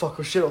shit! Oh fuck!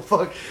 Oh shit! Oh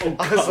fuck!"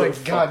 I was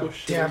like, "God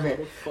damn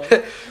it!"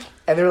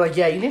 And they were like,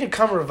 yeah, you need to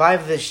come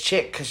revive this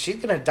chick because she's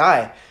going to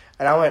die.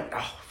 And I went,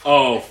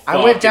 oh. Fuck,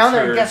 I went down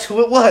there and guess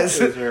who it was?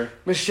 It was her.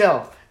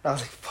 Michelle. And I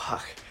was like,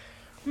 fuck.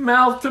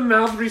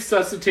 Mouth-to-mouth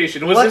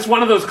resuscitation. Was this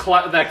one of those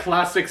that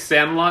classic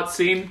Sandlot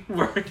scene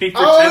where he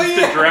pretends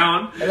to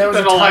drown? And there was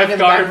then a the tongue in the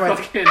back lifeguard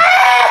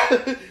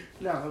fucking...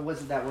 No, it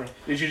wasn't that way.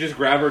 Did she just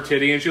grab her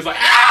titty and she was like,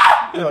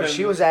 ah! No,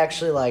 she was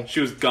actually like... She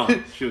was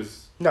gone. She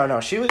was... No,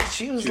 she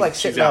was like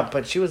sitting up,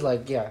 but she was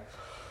like, yeah.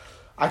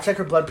 I checked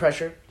her blood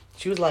pressure.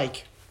 She was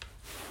like...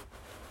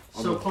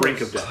 On the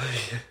brink of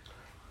death.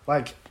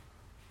 Like,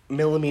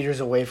 millimeters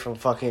away from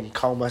fucking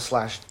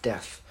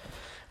coma/death.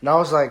 And I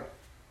was like...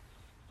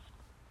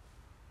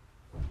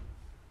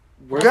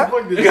 Where's Yeah.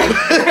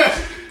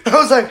 I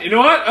was like... You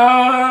know what?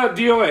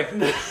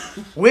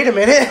 DOA. Wait a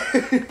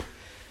minute.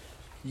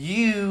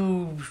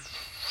 You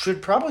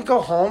should probably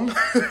go home.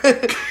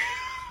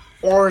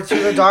 Or to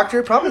the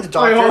doctor. Probably the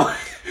doctor.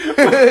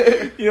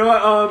 You know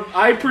what?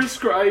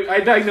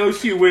 I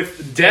diagnose you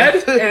with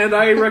dead, and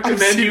I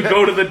recommend you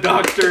go to the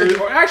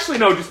doctor. Or actually,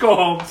 no, just go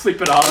home,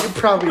 sleep it off. You're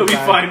probably You'll be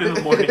fine. fine in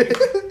the morning.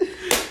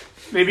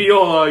 Maybe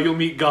you'll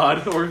meet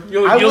God, or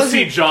you'll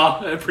see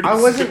Jaw. I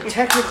wasn't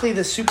technically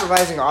the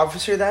supervising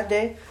officer that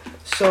day,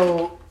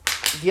 so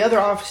the other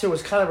officer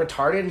was kind of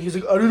retarded, and he was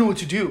like, I don't know what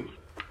to do.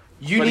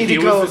 You need to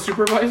go. He was the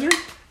supervisor?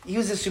 He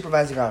was the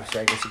supervising officer,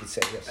 I guess you could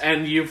say, yes.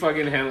 And you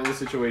fucking handled the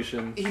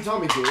situation. He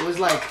told me to. It was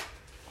like,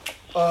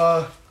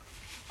 I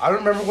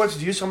don't remember what to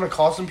do, so I'm going to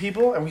call some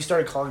people. And we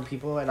started calling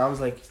people, and I was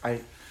like,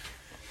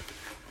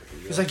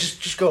 he was like,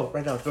 just go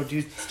right now. Go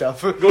do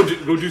stuff. Go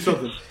do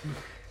something.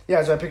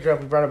 Yeah, so I picked her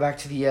up. We brought her back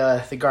to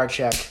the guard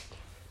shack.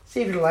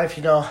 Saved her life,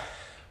 you know.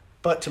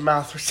 Butt to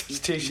mouth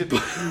resuscitation.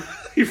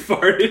 He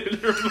farted in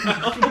her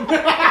mouth.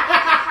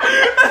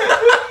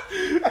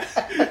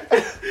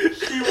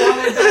 She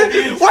wanted that.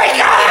 Wake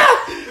up!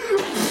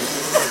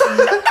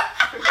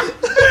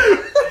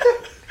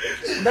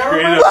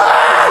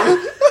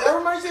 That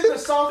reminds me of the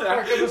South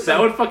Park episode. That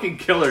would fucking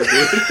kill her,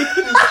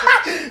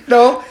 dude.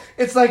 No,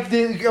 it's like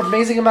the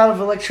amazing amount of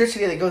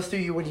electricity that goes through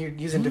you when you're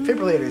using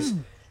defibrillators.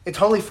 It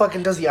totally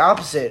fucking does the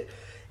opposite.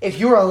 If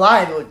you were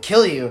alive, it would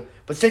kill you.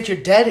 But since you're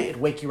dead, it'd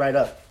wake you right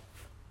up.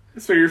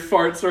 So your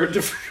farts are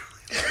different.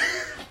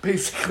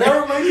 Basically.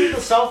 That reminds me of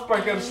the South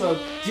Park episode.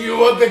 Do you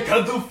want the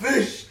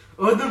cuttlefish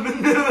or the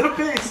vanilla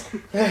paste?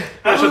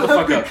 Shut the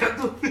fuck up.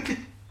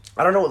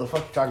 I don't know what the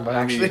fuck you're talking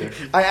about, Me actually.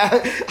 either. I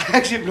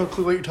actually have no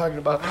clue what you're talking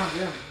about. Oh,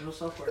 yeah, no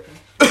South Park.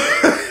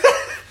 Huh?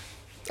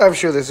 I'm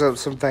sure there's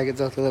some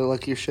faggots out there that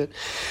like your shit.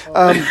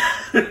 They're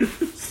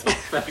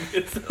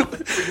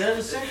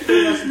the same people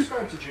that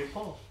subscribe to Jake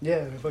Paul.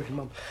 Yeah, my fucking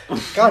mom.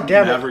 God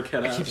damn it. Maverick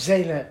head I ass. keep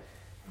saying that.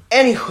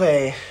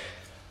 Anyway,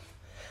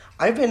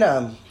 I've been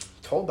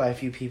told by a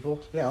few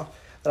people,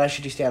 that I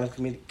should do stand-up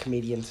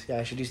comedians. Yeah,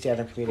 I should do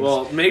stand-up comedians.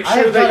 Well, make I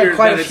have sure done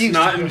quite that a it's few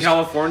not in times.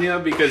 California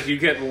because you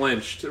get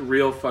lynched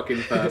real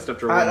fucking fast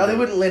after one No, they day.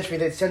 wouldn't lynch me.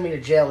 They'd send me to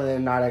jail and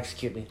then not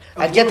execute me.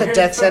 I'd get the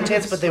death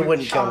sentence, but they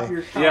wouldn't kill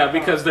me. Yeah,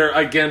 because they're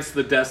against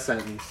the death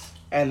sentence.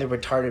 And they're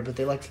retarded, but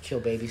they like to kill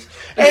babies.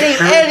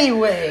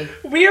 Anyway.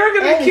 We are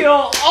gonna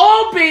kill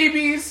all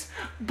babies,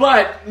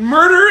 but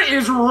murder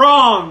is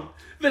wrong.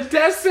 The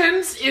death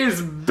sentence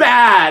is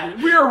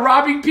bad. We are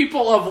robbing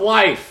people of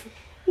life.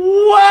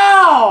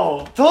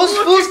 Wow! Those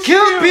Look fools at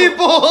kill you.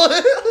 people!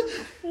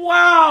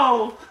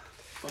 Wow!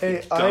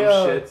 Hey, Dumb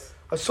shits.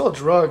 I sold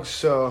drugs,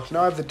 so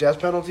now I have the death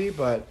penalty,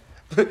 but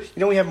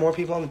we have more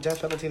people on the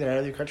death penalty than any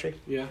other country?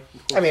 Yeah.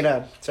 I mean,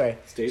 sorry.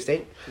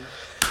 State.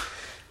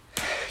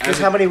 Guess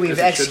how many we've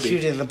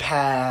executed in the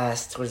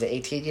past,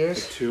 18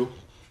 years? 2.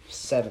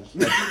 7.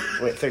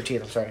 Wait,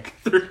 13, I'm sorry.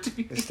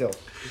 13. It's still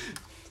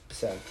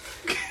 7.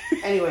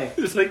 Anyway.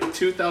 There's like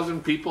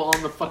 2,000 people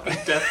on the fucking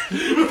death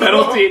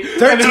penalty.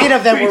 13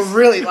 of them were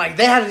really,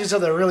 they had to do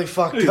something really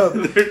fucked up.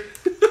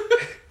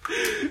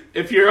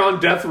 If you're on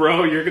death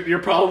row, you're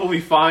probably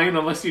fine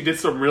unless you did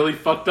some really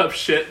fucked up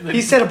shit. And then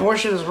He said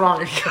abortion is wrong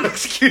and he got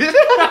executed.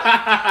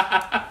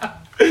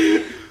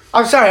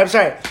 I'm sorry. Was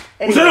that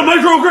a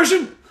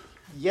microaggression?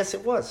 Yes,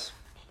 it was.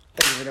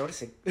 Thank you for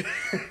noticing.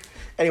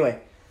 Anyway,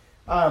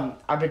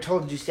 I've been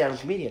told to do stand-up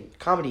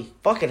comedy.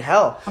 Fucking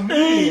hell.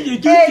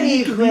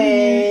 Anyway,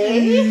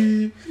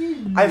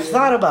 I've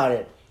thought about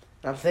it.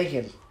 I'm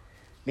thinking,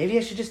 maybe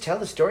I should just tell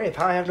the story of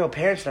how I have no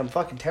parents and I'm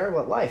fucking terrible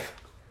at life.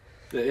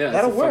 Yeah,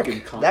 That'll work.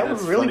 That would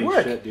that's really funny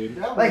work. Shit, dude.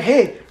 Like,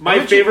 hey,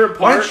 My favorite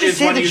why part don't you is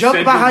say when the you joke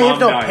said about your how you have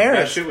mom no died.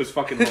 parents? That shit was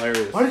fucking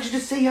hilarious. Why don't you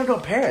just say you have no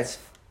parents?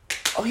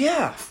 Oh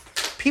yeah,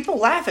 people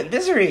laugh at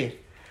misery.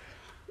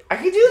 I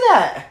can do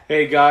that.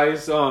 Hey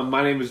guys,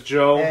 my name is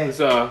Joe. Hey. This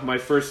is my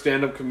first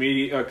stand-up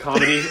comedy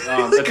attempt.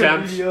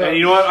 And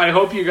you know what? I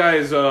hope you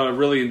guys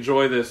really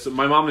enjoy this.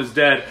 My mom is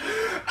dead.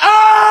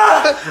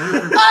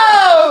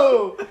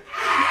 Oh!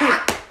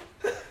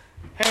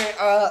 Hey,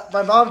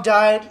 my mom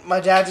died, my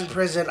dad's in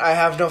prison, I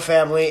have no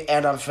family,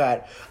 and I'm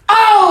fat.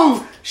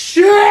 Oh!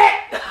 Shit!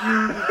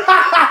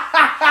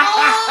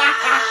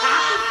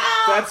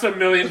 That's $1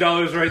 million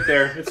right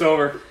there. It's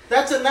over.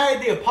 That's a Night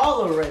at the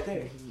Apollo right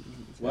there.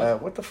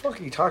 What the fuck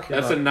are you talking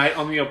That's about? a night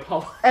on the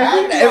Apollo.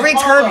 Every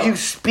Apollo. term you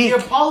speak. The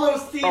Apollo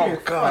Theater.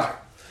 Oh, God.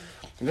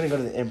 I'm gonna go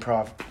to the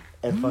improv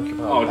and fucking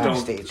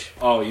backstage.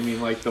 Oh, you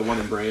mean like the one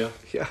in Brea?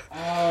 Yeah.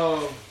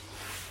 Oh.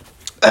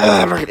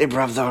 I'm not gonna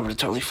improv though. I'm gonna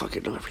totally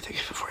fucking know everything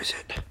before I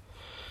sit.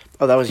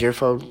 Oh, that was your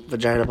phone?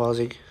 Vagina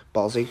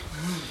ballsing?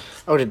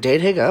 Oh, did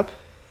Dane hang up?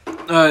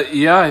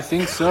 Yeah, I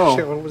think so.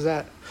 Shit, what was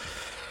that?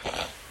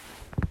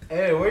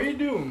 Hey, what are you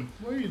doing?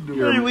 What are you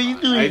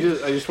doing? I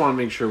just want to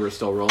make sure we're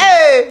still rolling.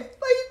 Hey,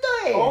 what are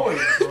you doing?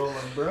 Always rolling,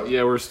 bro.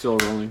 Yeah, we're still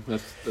rolling.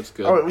 That's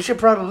good. All right, we should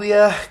probably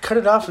cut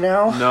it off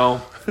now.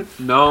 No. Oh,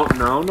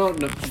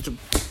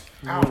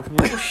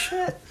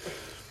 shit.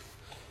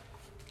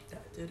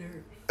 That did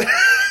hurt.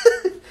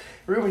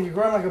 Ruben, you're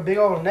growing like a big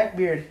old neck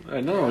beard.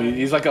 I know.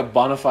 He's like a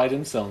bona fide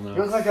incel You now.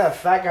 look like that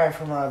fat guy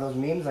from those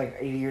memes like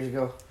 80 years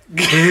ago.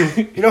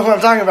 You know what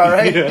I'm talking about,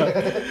 right?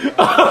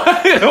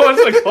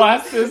 What's the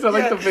glasses? I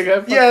like the big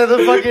headphones. Yeah, the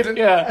fucking...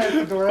 Yeah.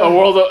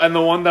 And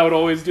the one that would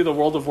always do the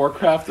World of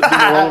Warcraft, the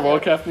World of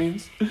Warcraft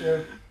memes.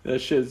 Yeah. That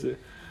shit's it.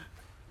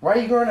 Why are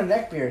you growing a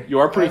neck beard? You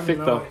are pretty I have thick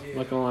no though. idea.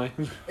 Not gonna lie.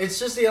 It's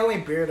just the only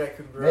beard I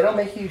could grow. They don't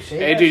make you shave.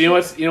 Hey, that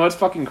dude, shit? you know what's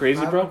fucking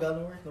crazy, I bro? haven't gone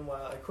to work in a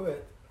while. I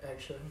quit,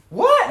 actually.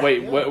 What?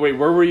 Wait, where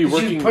were you Did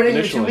working you put in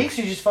your 2 initially? weeks?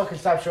 Or you just fucking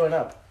stopped showing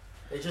up.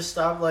 They just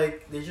stopped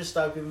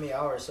giving me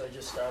hours, so I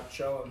just stopped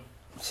showing.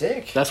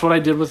 Sick. That's what I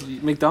did with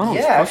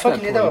McDonald's. Yeah, I Fuck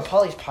fucking did that with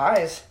place. Polly's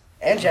Pies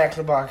and Jack in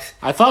the Box.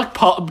 I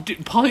thought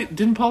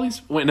didn't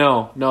Polly's? Wait,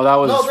 no, that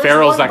was No, there's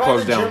Farrell's one that by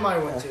closed the down. gym I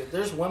went to.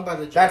 There's one by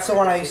the gym. That's the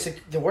one I used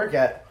to work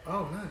at.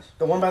 Oh, nice.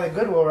 The one by the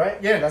Goodwill,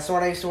 right? Yeah. That's the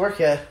one I used to work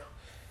at.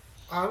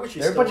 I wish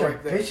you There are a still bunch of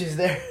work there. bitches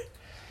there.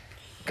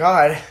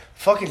 God,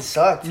 fucking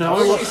sucked. No. I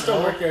wish you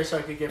still work there so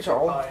I could get So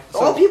more old, pie.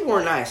 old people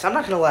were nice. I'm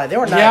not gonna lie, they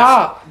were nice.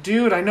 Yeah,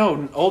 dude, I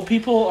know. Old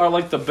people are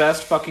like the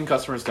best fucking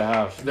customers to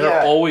have. They're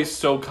Yeah. always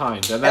so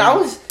kind. And And then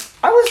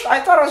I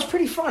thought I was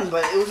pretty fun,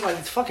 but it was like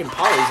it's fucking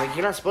Polly's. Like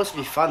you're not supposed to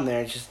be fun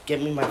there. Just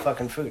give me my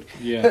fucking food.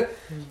 yeah.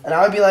 And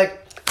I would be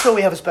like, so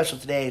we have a special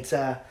today. It's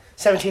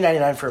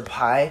 $17.99 for a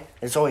pie.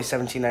 It's always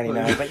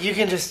 $17.99, but you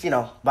can just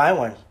buy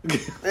one.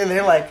 And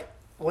they're like,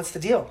 what's the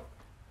deal?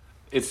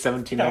 It's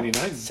 $17.99.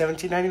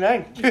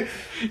 $17.99.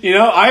 You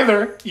know,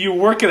 either you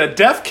work at a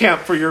death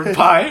camp for your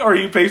pie or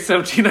you pay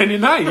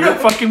 $17.99. You're a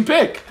fucking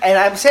pick. And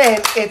I'm saying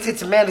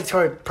it's a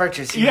mandatory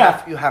purchase. You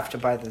have to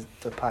buy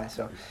the pie.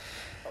 So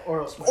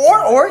Or else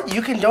or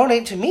you can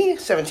donate to me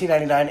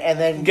 $17.99 and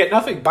then Get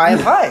nothing. buy a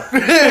pie.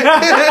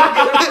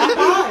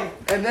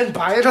 And then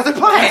buy another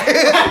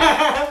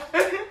pie.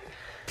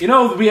 You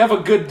know, we have a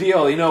good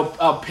deal. You know,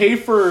 pay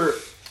for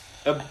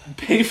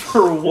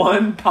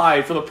one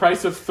pie for the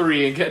price of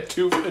 3 and get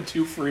two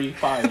free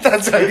pies.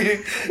 That's how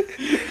you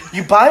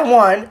buy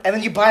one and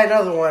then you buy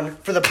another one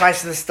for the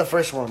price of the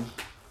first one.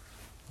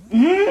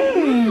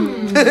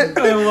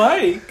 I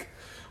like.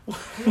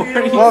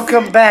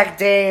 Welcome back,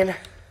 Dane.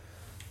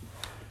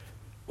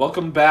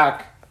 Welcome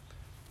back.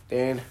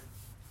 Dane.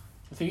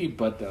 I think he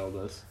butt dialed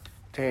us.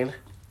 Dane.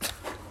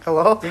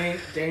 Hello?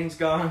 Dane's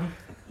gone.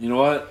 You know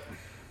what?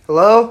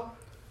 Hello?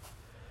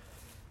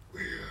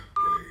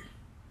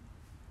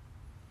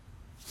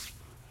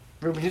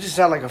 Ruben, you just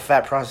sound like a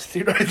fat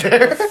prostitute right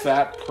there.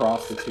 Fat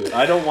prostitute.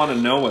 I don't want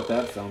to know what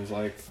that sounds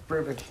like.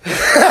 Ruben.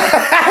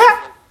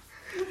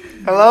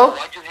 Hello?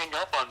 Why'd you hang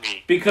up on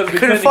me? Because we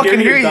couldn't couldn't fucking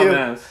hear you, hear you.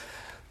 dumbass.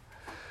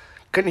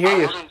 Couldn't hear I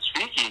you. wasn't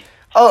speaking.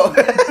 Oh.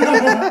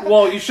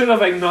 Well, you should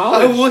have I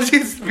acknowledged.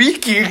 wasn't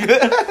speaking.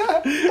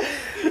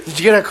 Did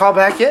you get a call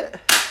back yet?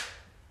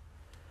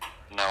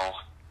 No.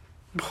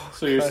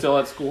 So you're still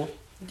at school?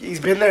 He's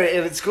been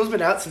there, and school's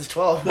been out since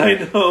 12. I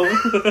know.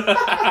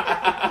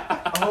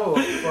 Oh,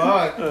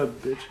 fuck.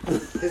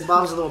 Bitch. His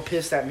mom's a little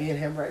pissed at me and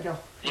him right now.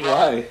 You know,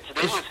 Why?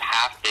 today was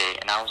half day,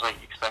 and I was like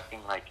expecting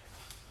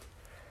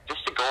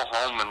just to go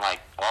home and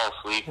fall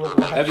asleep.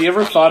 Or, Have you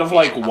ever thought of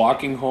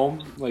walking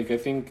home? I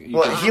think. You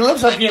Well, could- he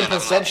lives up here in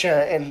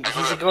Placentia, and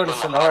he's going to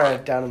Sonora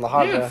down in La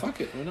Habra. yeah,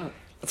 fuck it. Why not?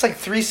 It's like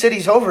 3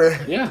 cities over.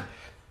 Yeah.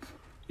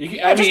 You,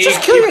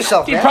 Just kill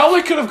yourself, You man.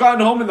 probably could have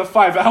gotten home in the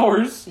 5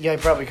 hours. Yeah, he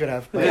probably could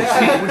have. But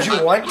would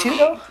you want to,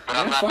 though? But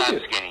I'm Yeah, not fuck that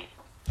it. skinny.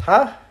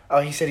 Huh? Oh,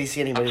 he said he's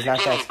skinny, but he's not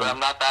that Skinny, but skinny. I'm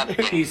not that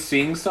skinny. He's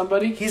seeing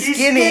somebody. He's He's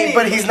skinny, skinny,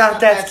 but he's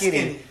not that skinny.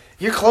 skinny.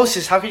 You're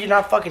closest. How could you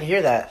not fucking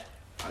hear that?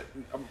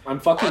 I'm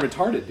fucking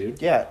retarded,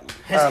 dude. Yeah.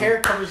 His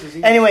hair covers his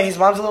ears. Anyway, his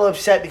mom's a little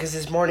upset because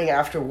this morning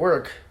after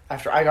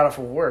I got off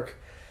of work,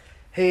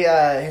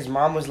 his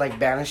mom was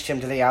banished him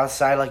to the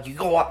outside. You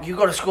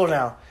go to school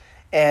now,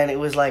 and it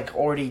was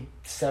already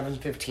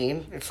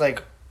 7:15. It's you're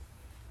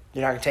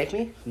not gonna take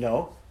me?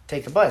 No,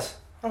 take the bus.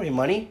 I don't need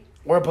money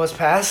or a bus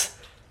pass.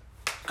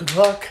 Good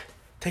luck.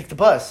 Take the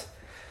bus. So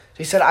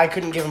he said I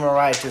couldn't give him a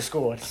ride to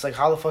school. It's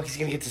how the fuck is he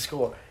gonna get to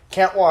school?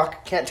 Can't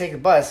walk, can't take the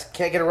bus,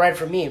 can't get a ride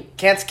from me,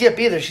 can't skip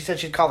either. She said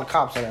she'd call the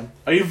cops on him.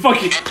 Are you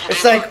fucking?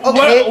 It's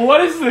okay.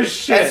 What is this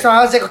shit? And so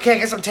I was okay, I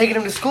guess I'm taking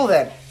him to school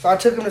then. So I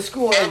took him to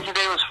school, And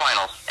today was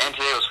finals.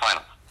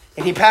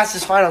 and he passed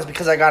his finals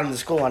because I got him to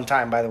school on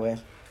time, by the way.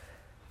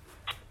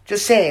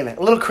 Just saying, a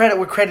little credit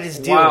where credit is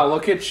due. Wow,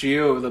 look at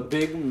you, the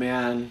big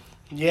man.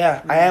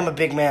 Yeah, I am a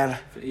big man.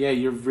 Yeah,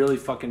 you're really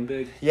fucking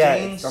big. Yeah,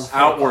 James I'm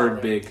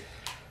Outward big.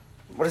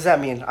 What does that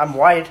mean? I'm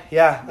wide.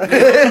 Yeah.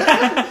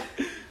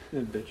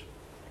 Yeah, bitch.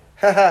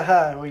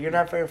 Well, you're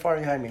not very far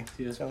behind me.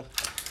 Yeah. So.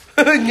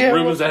 Yeah,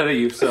 Ruben's ahead of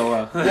you, so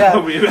Yeah.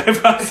 I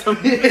brought some.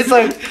 it's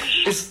like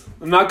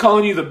I'm not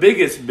calling you the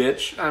biggest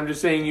bitch. I'm just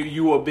saying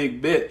you a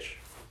big bitch.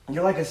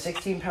 you're like a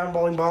 16-pound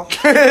bowling ball. Look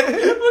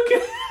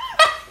at.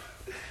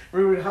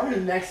 Ruben, how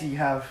many necks do you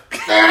have?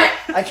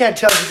 I can't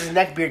tell because his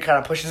neck beard kind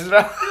of pushes it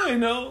out. I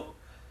know.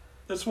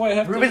 That's why I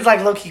have Ruben's to.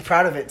 like low-key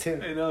proud of it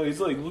too. I know. He's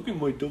like, look at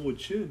my double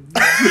chin.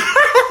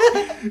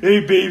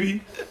 Hey,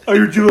 baby. I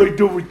heard you like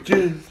double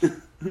chin.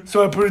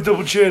 So I put a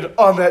double chin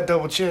on that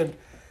double chin.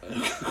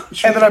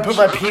 And then I put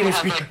my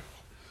penis behind.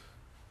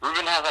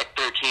 Ruben has like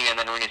 13, and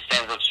then when he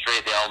stands up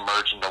straight, they all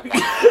merge into one.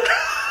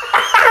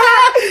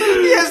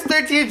 He has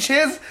 13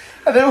 chins,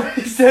 and then when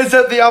he stands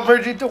up, they all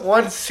merge into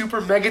one super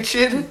mega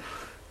chin.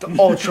 The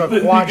ultra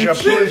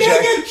quadriplegic.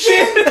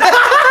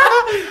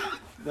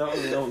 No,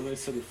 I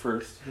said it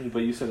first, but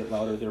you said it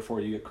louder,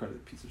 therefore you get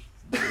credit, piece of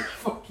shit.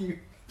 Fuck you.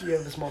 You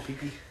have the small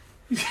pee-pee.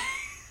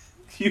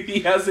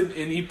 He has an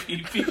innie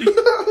pee-pee.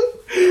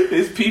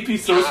 His pee-pee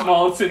so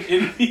small it's an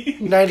innie.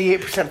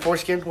 98%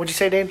 foreskin. What'd you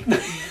say, Dane?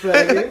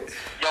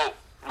 Yo,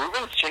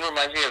 Ruben's chin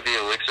reminds me of the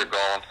elixir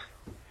golem.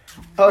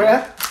 Oh,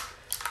 yeah?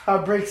 How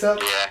it breaks up?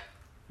 Yeah.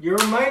 You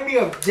remind me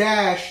of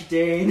Dash,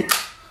 Dane.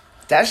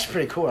 That's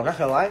pretty cool, I'm not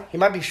gonna lie. He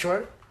might be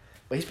short,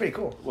 but he's pretty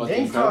cool. What,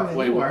 Dane's the taller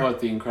than you are. what,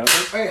 the Incredible?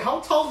 Wait,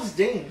 how tall is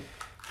Dane?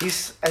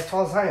 He's as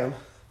tall as I am.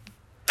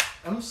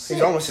 I'm 6.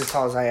 He's almost as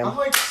tall as I I'm am.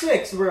 like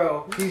 6,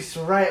 bro. He's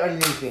right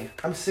underneath me.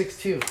 I'm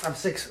 6'2". I'm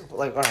 6,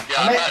 like, Yeah,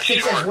 I'm I'm at not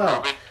 6 short, as well.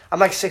 Ruben. I'm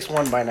like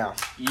 6'1" by now.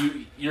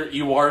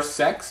 You are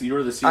sex? You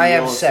are the CEO I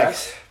am of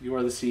sex. You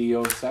are the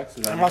CEO of sex?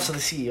 Is that I'm also the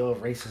CEO of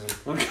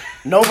racism. Okay.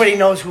 Nobody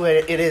knows who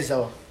it is,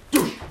 though.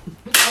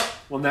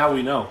 Well, now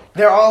we know.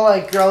 They're all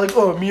like,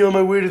 oh, me on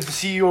my way to the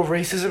CEO of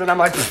racism, and I'm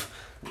like,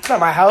 it's not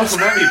my house.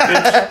 Come at me,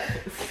 bitch.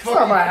 It's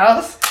not my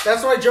house.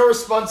 That's why Joe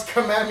responds,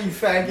 come at me,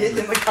 faggot,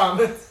 in the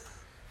comments.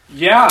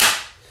 Yeah.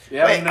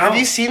 Yeah, Wait, I know. have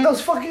you seen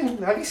those fucking,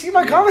 have you seen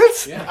my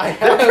comments? Yeah. I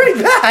They're have.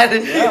 pretty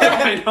bad.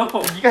 Yeah, I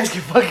know. You guys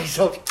can fuck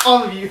yourselves.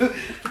 All of you.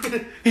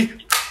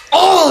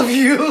 All of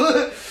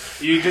you.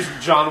 You just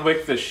John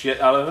Wick the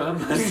shit out of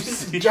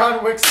them.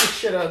 John Wick's the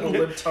shit out of the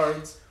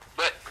libtards.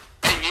 But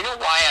hey, you know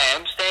why I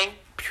am staying?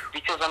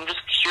 Because I'm just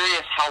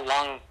curious how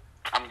long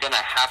I'm gonna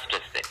have to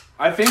stay.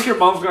 I think your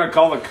mom's gonna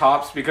call the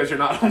cops because you're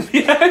not home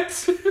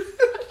yet.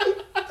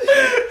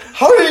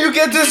 How did you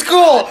get to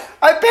school?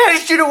 I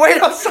banished you to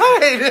wait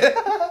outside.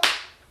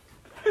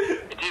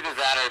 It's either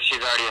that or she's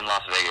already in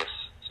Las Vegas.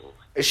 So,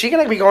 Is she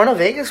gonna be going to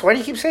Vegas? Why do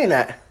you keep saying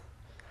that?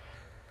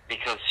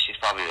 because she's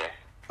probably there.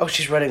 Oh,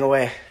 she's running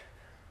away.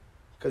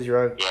 Because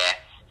you're a... Yeah.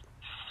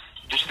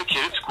 Just the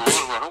kid at school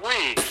and run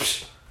away.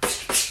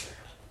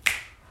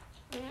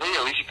 Hey,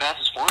 at least he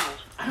passes finals.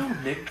 I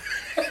don't Nick.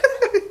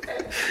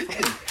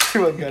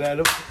 You look good at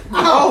him.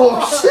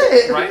 Oh,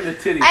 shit. Right in the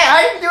titty. Hey,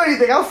 I didn't do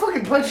anything. I'll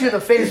fucking punch you in the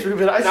face,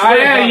 Ruben. I Nah, swear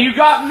to yeah, God. you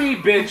got me,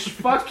 bitch.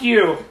 Fuck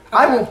you.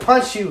 I will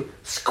punch you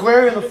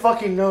square in the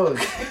fucking nose.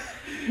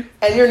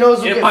 And your nose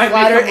will It get might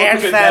flatter make him look and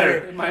a bit fatter.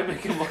 better. It might make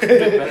him look a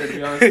bit better, to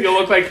be honest. You'll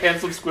look like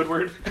handsome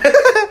Squidward.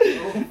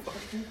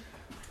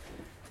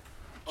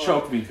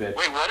 Choke me, bitch.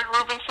 Wait, what did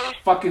Ruben say?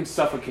 Fucking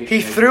suffocate He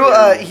me. threw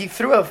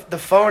the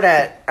phone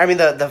at, I mean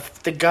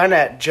the gun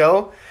at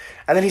Joe,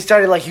 and then he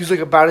started like, he was like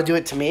about to do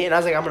it to me, and I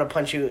was like, I'm gonna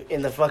punch you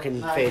in the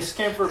fucking Nah, I face. just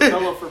came for a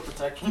pillow for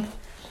protection.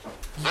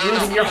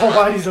 Your whole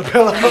body's a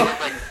pillow.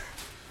 Like,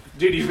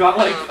 Dude, you've got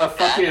like a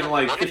fucking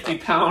like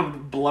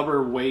 50-pound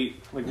blubber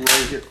weight like right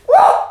here.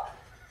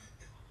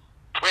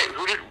 wait,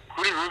 who did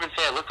Ruben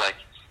say I look like?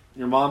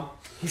 Your mom?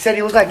 He said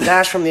he looked like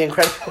Dash from The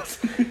Incredibles.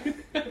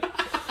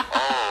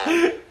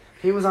 Oh,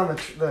 He was on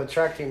the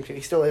track team too.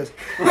 He still is.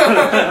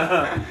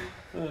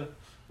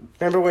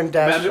 Remember when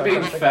Dash? Imagine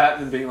being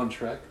fat and being on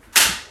track.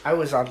 I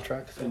was on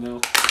track. I know.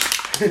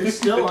 He's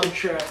still on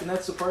track, and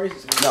that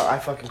surprises me. No, I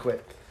fucking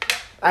quit.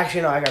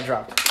 Actually, no, I got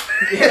dropped.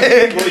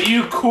 Well,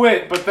 you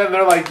quit, but then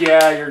they're like,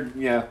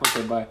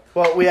 okay, bye.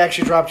 Well, we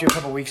actually dropped you a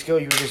couple weeks ago.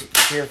 You were just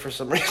here for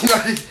some reason.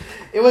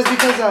 It was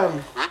because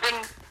Ruben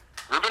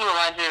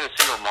reminds me of a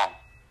single mom.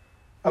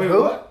 of Wait,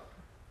 who? what?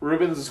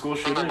 Ruben's a school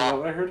shooter, you know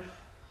what I heard?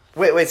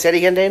 Wait, say it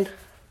again, Dane.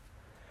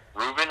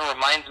 Ruben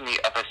reminds me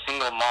of a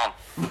single mom.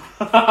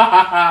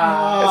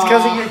 It's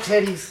because of your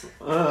titties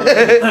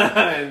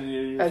and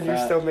you're and your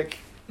fat. stomach.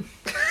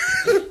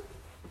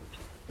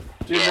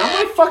 Dude, now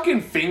my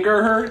fucking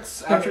finger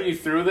hurts after you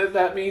threw that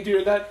at me,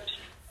 dude.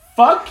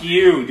 Fuck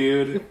you,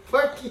 dude.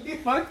 Fuck you.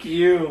 Fuck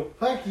you.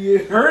 Fuck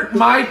you. Hurt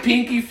my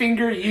pinky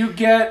finger, you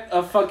get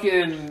a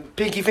fucking...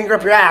 Pinky finger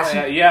up your ass.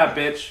 Yeah,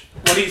 bitch.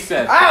 What he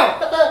said.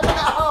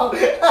 Ow!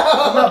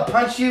 I'm gonna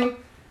punch you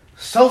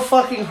so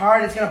fucking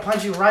hard, it's gonna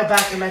punch you right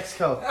back to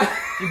Mexico.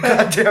 You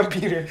goddamn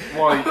Peter.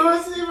 Well, I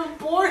wasn't even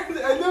born.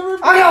 I never.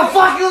 I'm gonna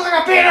fuck you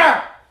like a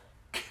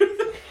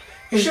Peter!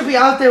 You should be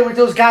out there with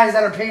those guys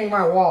that are painting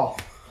my wall.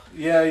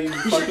 yeah, you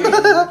fucking...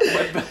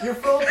 You're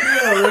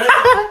Filipino,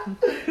 right?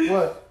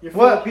 What? You're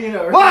What?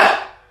 Filipino, right?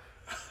 What?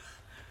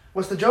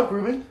 What's the joke,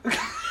 Ruben?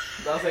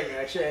 Nothing,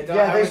 actually. I don't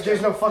Yeah, have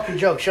there's no fucking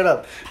joke. Shut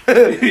up.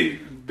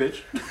 Bitch.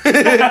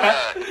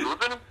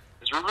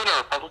 Is Ruben a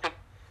Republican?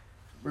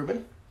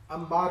 Ruben?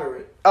 I'm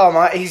moderate.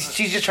 Oh,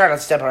 she's just trying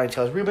to step on my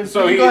toes. Ruben,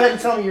 So you go ahead and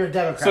tell me you're a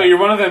Democrat. So you're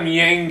one of them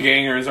Yang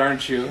gangers,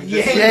 aren't you?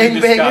 Yang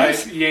in bangers?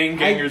 disguise. Yang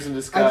gangers in I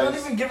disguise. don't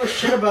even give a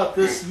shit about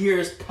this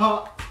year's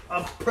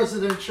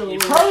presidential You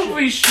election.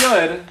 probably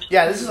should.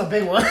 Yeah, this is a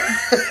big one.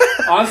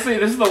 Honestly,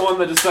 this is the one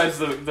that decides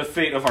the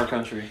fate of our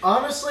country.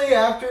 Honestly,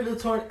 after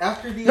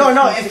the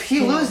No, if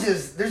he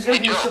loses, there's going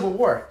to be a civil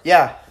war.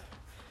 Yeah.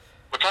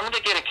 What time are they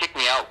gonna kick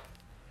me out?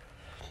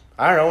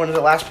 I don't know, when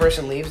the last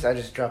person leaves, I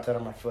just dropped that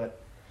on my foot.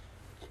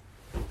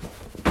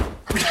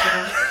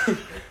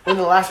 When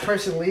the last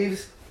person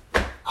leaves.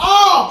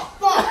 Oh,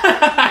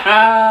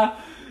 fuck!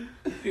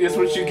 Guess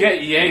what you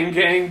get, Yang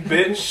gang,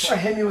 bitch. I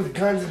hit me with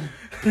guns and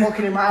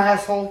poking in my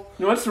asshole.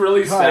 You know what's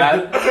really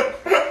sad?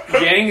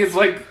 Yang is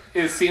like,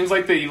 it seems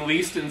like the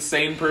least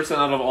insane person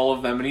out of all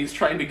of them, and he's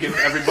trying to give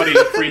everybody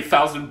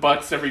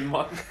 $3,000 every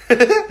month.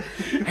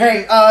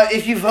 Hey,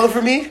 if you vote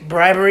for me,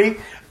 bribery.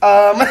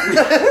 I'll give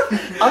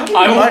you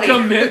I will money.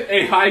 commit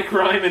a high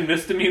crime and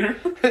misdemeanor.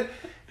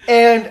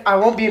 And I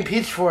won't be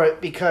impeached for it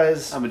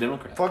because I'm a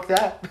Democrat. fuck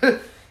that.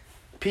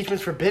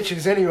 Impeachment's for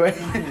bitches anyway.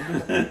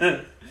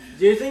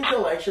 Do you think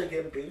they'll actually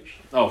get impeached?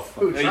 Oh,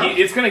 fuck. Who, Trump?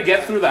 It's going to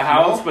get through the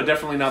House, but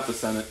definitely not the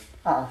Senate.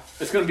 Uh-uh.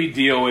 It's going to be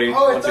DOA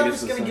Oh, I once it thought it gets was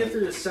to the going to Senate. get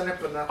through the Senate,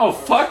 but not. Oh,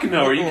 fuck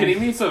no. Are you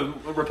kidding me? It's a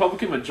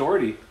Republican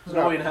majority. There's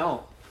no way in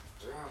hell.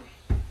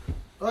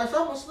 Well, I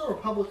thought most of the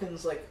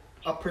Republicans, like,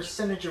 a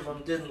percentage of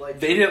them didn't like.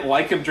 They didn't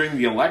like him during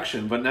the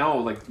election, but now,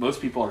 like,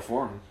 most people are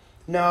for him.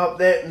 No,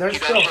 they're You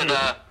still. guys should,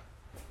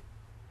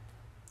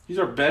 He's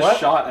our best What?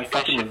 shot at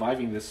fucking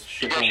reviving this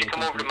you shit. guys should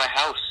come over to my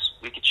house.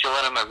 We could chill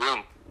out in my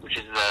room, which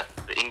is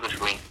the English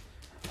wing.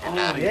 Oh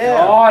my Yeah.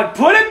 god,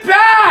 put it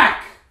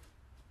back!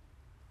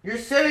 You're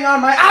sitting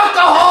on my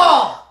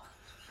alcohol!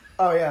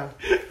 Oh, yeah.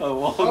 Oh,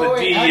 well, Oh, the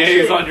wait, DEA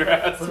is actually- on your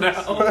ass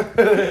now.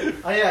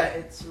 Oh yeah,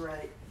 it's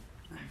right.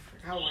 I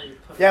forgot where you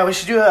put it. Yeah, we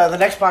should do the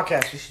next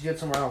podcast. We should do it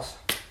somewhere else.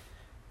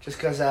 Just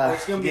because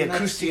it's gonna be the next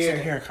acoustics year.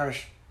 in here are kind of.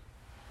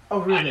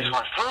 Oh, I Ruben. just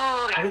want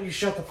Why food. don't you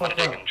shut the I want fuck to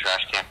take up? it in the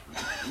trash can.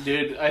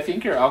 Dude, I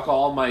think your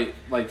alcohol might,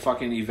 like,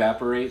 fucking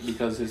evaporate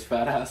because his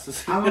fat ass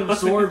is... I'm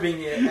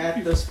absorbing it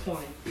at this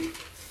point.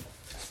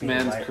 This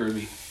man's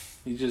Kirby.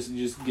 He just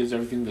gives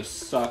everything to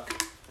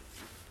suck.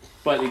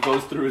 But it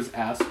goes through his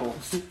asshole.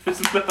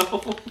 His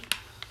mouth.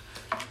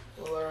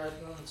 Well, alright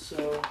then.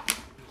 So,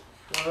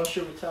 what else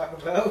should we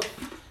talk about?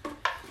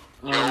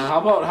 How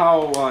about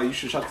how you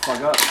should shut the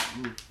fuck up?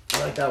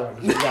 I like that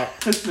one. Yeah.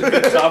 This is a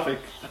good topic.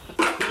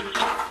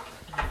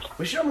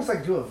 We should almost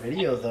like do a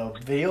video though.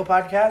 Video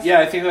podcast. Yeah,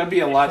 I think that'd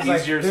be a lot It's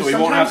like, easier, so there's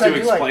we won't have to sometimes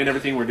I do, like- explain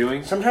everything we're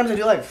doing. Sometimes I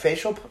do like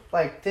facial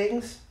like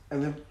things,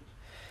 and then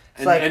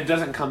And like- it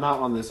doesn't come out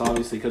on this,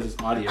 obviously, because it's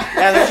audio.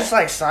 yeah, they're just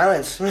like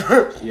silence,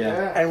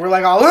 Yeah. and we're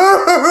like all.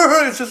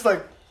 It's just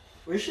like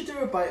We should do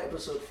it by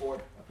episode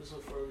 4.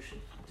 Episode 4 we should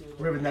do.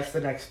 Ruben. That's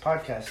the next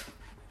podcast.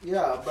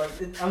 Yeah, but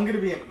I'm gonna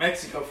be in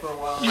Mexico for a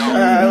while.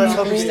 Let's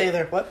hope you stay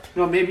there. What?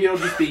 No, maybe it'll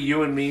just be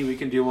you and me. We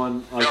can do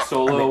one like No.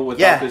 solo without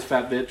yeah. this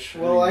fat bitch.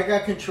 Well, I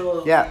got control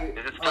of Yeah. the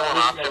Is it still an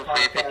option original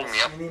for you picking me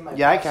podcast. up? You need my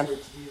Yeah, I can.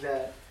 password to do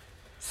that.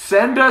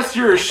 Send us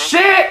your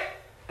shit,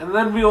 and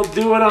then we'll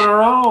do it on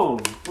our own.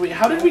 Wait,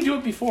 how did we do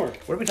it before?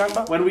 What are we talking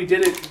about? When we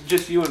did it,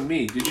 just you and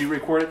me. Did you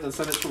record it and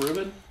send it to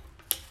Ruben?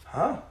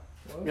 Huh?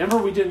 Remember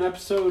we did an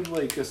episode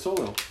like a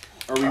solo,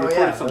 or we Oh recorded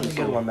yeah, that something was a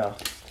good solo. one though.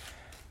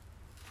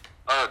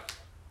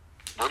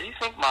 What do you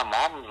think my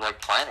mom's like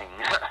planning?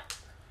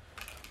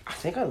 I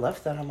think I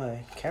left that on my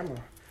camera.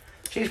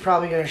 She's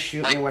probably gonna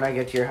shoot me when I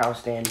get to your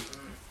house, Dan.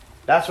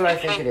 That's what I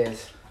think it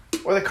is.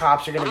 Or the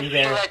cops are What gonna if be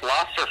she there. like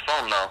lost her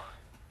phone though?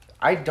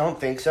 I don't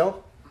think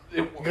so.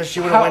 Because she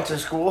would How- have went to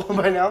school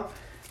by now.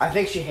 I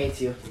think she hates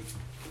you.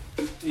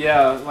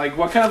 Yeah, like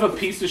what kind of a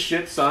piece of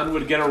shit son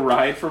would get a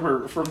ride from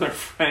their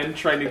friend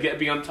trying to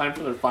be on time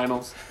for their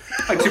finals?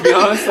 Like to be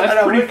honest, I that's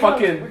know, pretty we're kind of-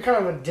 fucking. we're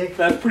kind of a dick.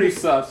 That's pretty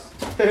sus.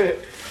 Oh, here it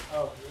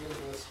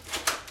is.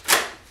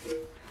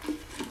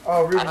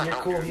 Oh, Ruben, you're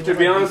cool. You To look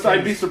be like honest, these I'd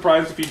be things.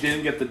 surprised if he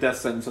didn't get the death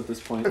sentence at this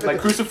point. Like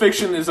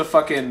crucifixion is a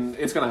fucking.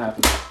 It's gonna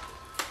happen.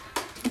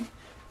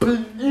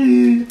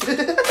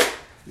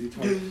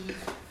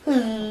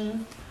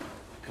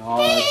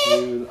 God,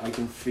 dude, I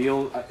can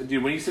feel.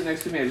 Dude, when you sit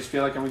next to me, I just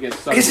feel like I'm gonna get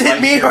sucked. Is right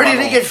it me in your or did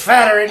it butthole. get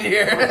fatter in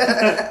here?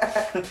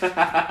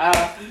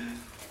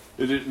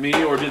 Is it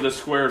me or did the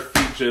square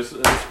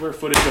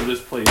footage of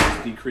this place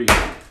just decrease?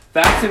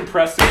 That's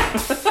impressive.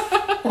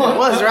 It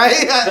was,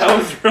 right? That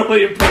was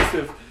really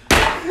impressive.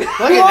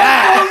 Look at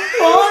that.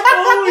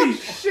 Holy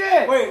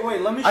shit!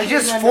 Wait, let me I shoot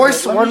just an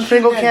forced enemy. Let me one shoot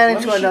Pringle an can enemy.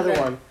 into Let me another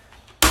shoot one.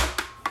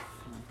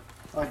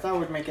 Oh, I thought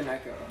we'd make an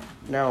echo.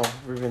 No,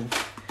 Ruben.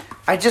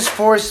 I just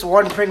forced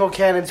one Pringle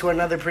can into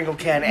another Pringle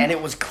can and it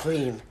was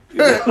clean.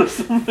 That was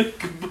the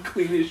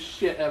cleanest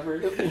shit ever.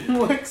 It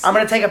looks I'm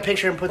gonna take a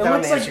picture and put that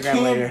on the like Instagram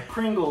canned later.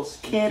 Pringles.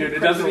 Canned Dude, it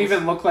doesn't Pringles.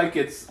 even look like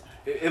it's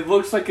It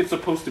looks like it's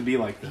supposed to be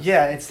like this.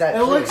 Yeah, it's that.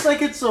 It looks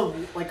like it's a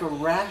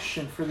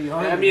ration for the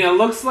army. I mean, it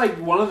looks like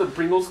one of the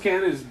Pringles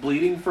can is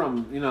bleeding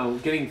from,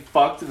 getting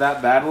fucked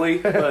that badly.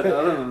 But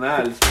other than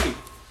that, it's pretty...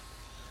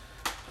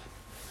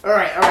 All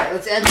right.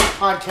 Let's end this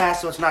podcast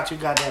so it's not too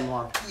goddamn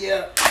long.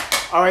 Yeah.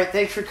 All right,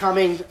 thanks for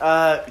coming.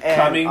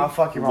 And I'll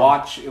fuck your mom.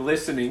 Watch,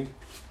 listening.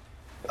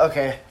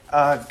 Okay.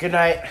 Good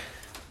night.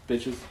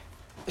 Bitches.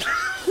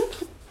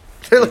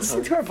 They're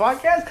listening to our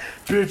podcast?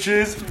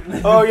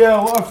 Bitches. Oh,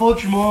 yeah, I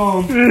fucked your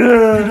mom.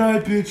 Good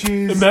night,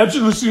 bitches.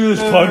 Imagine listening to this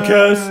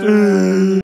podcast.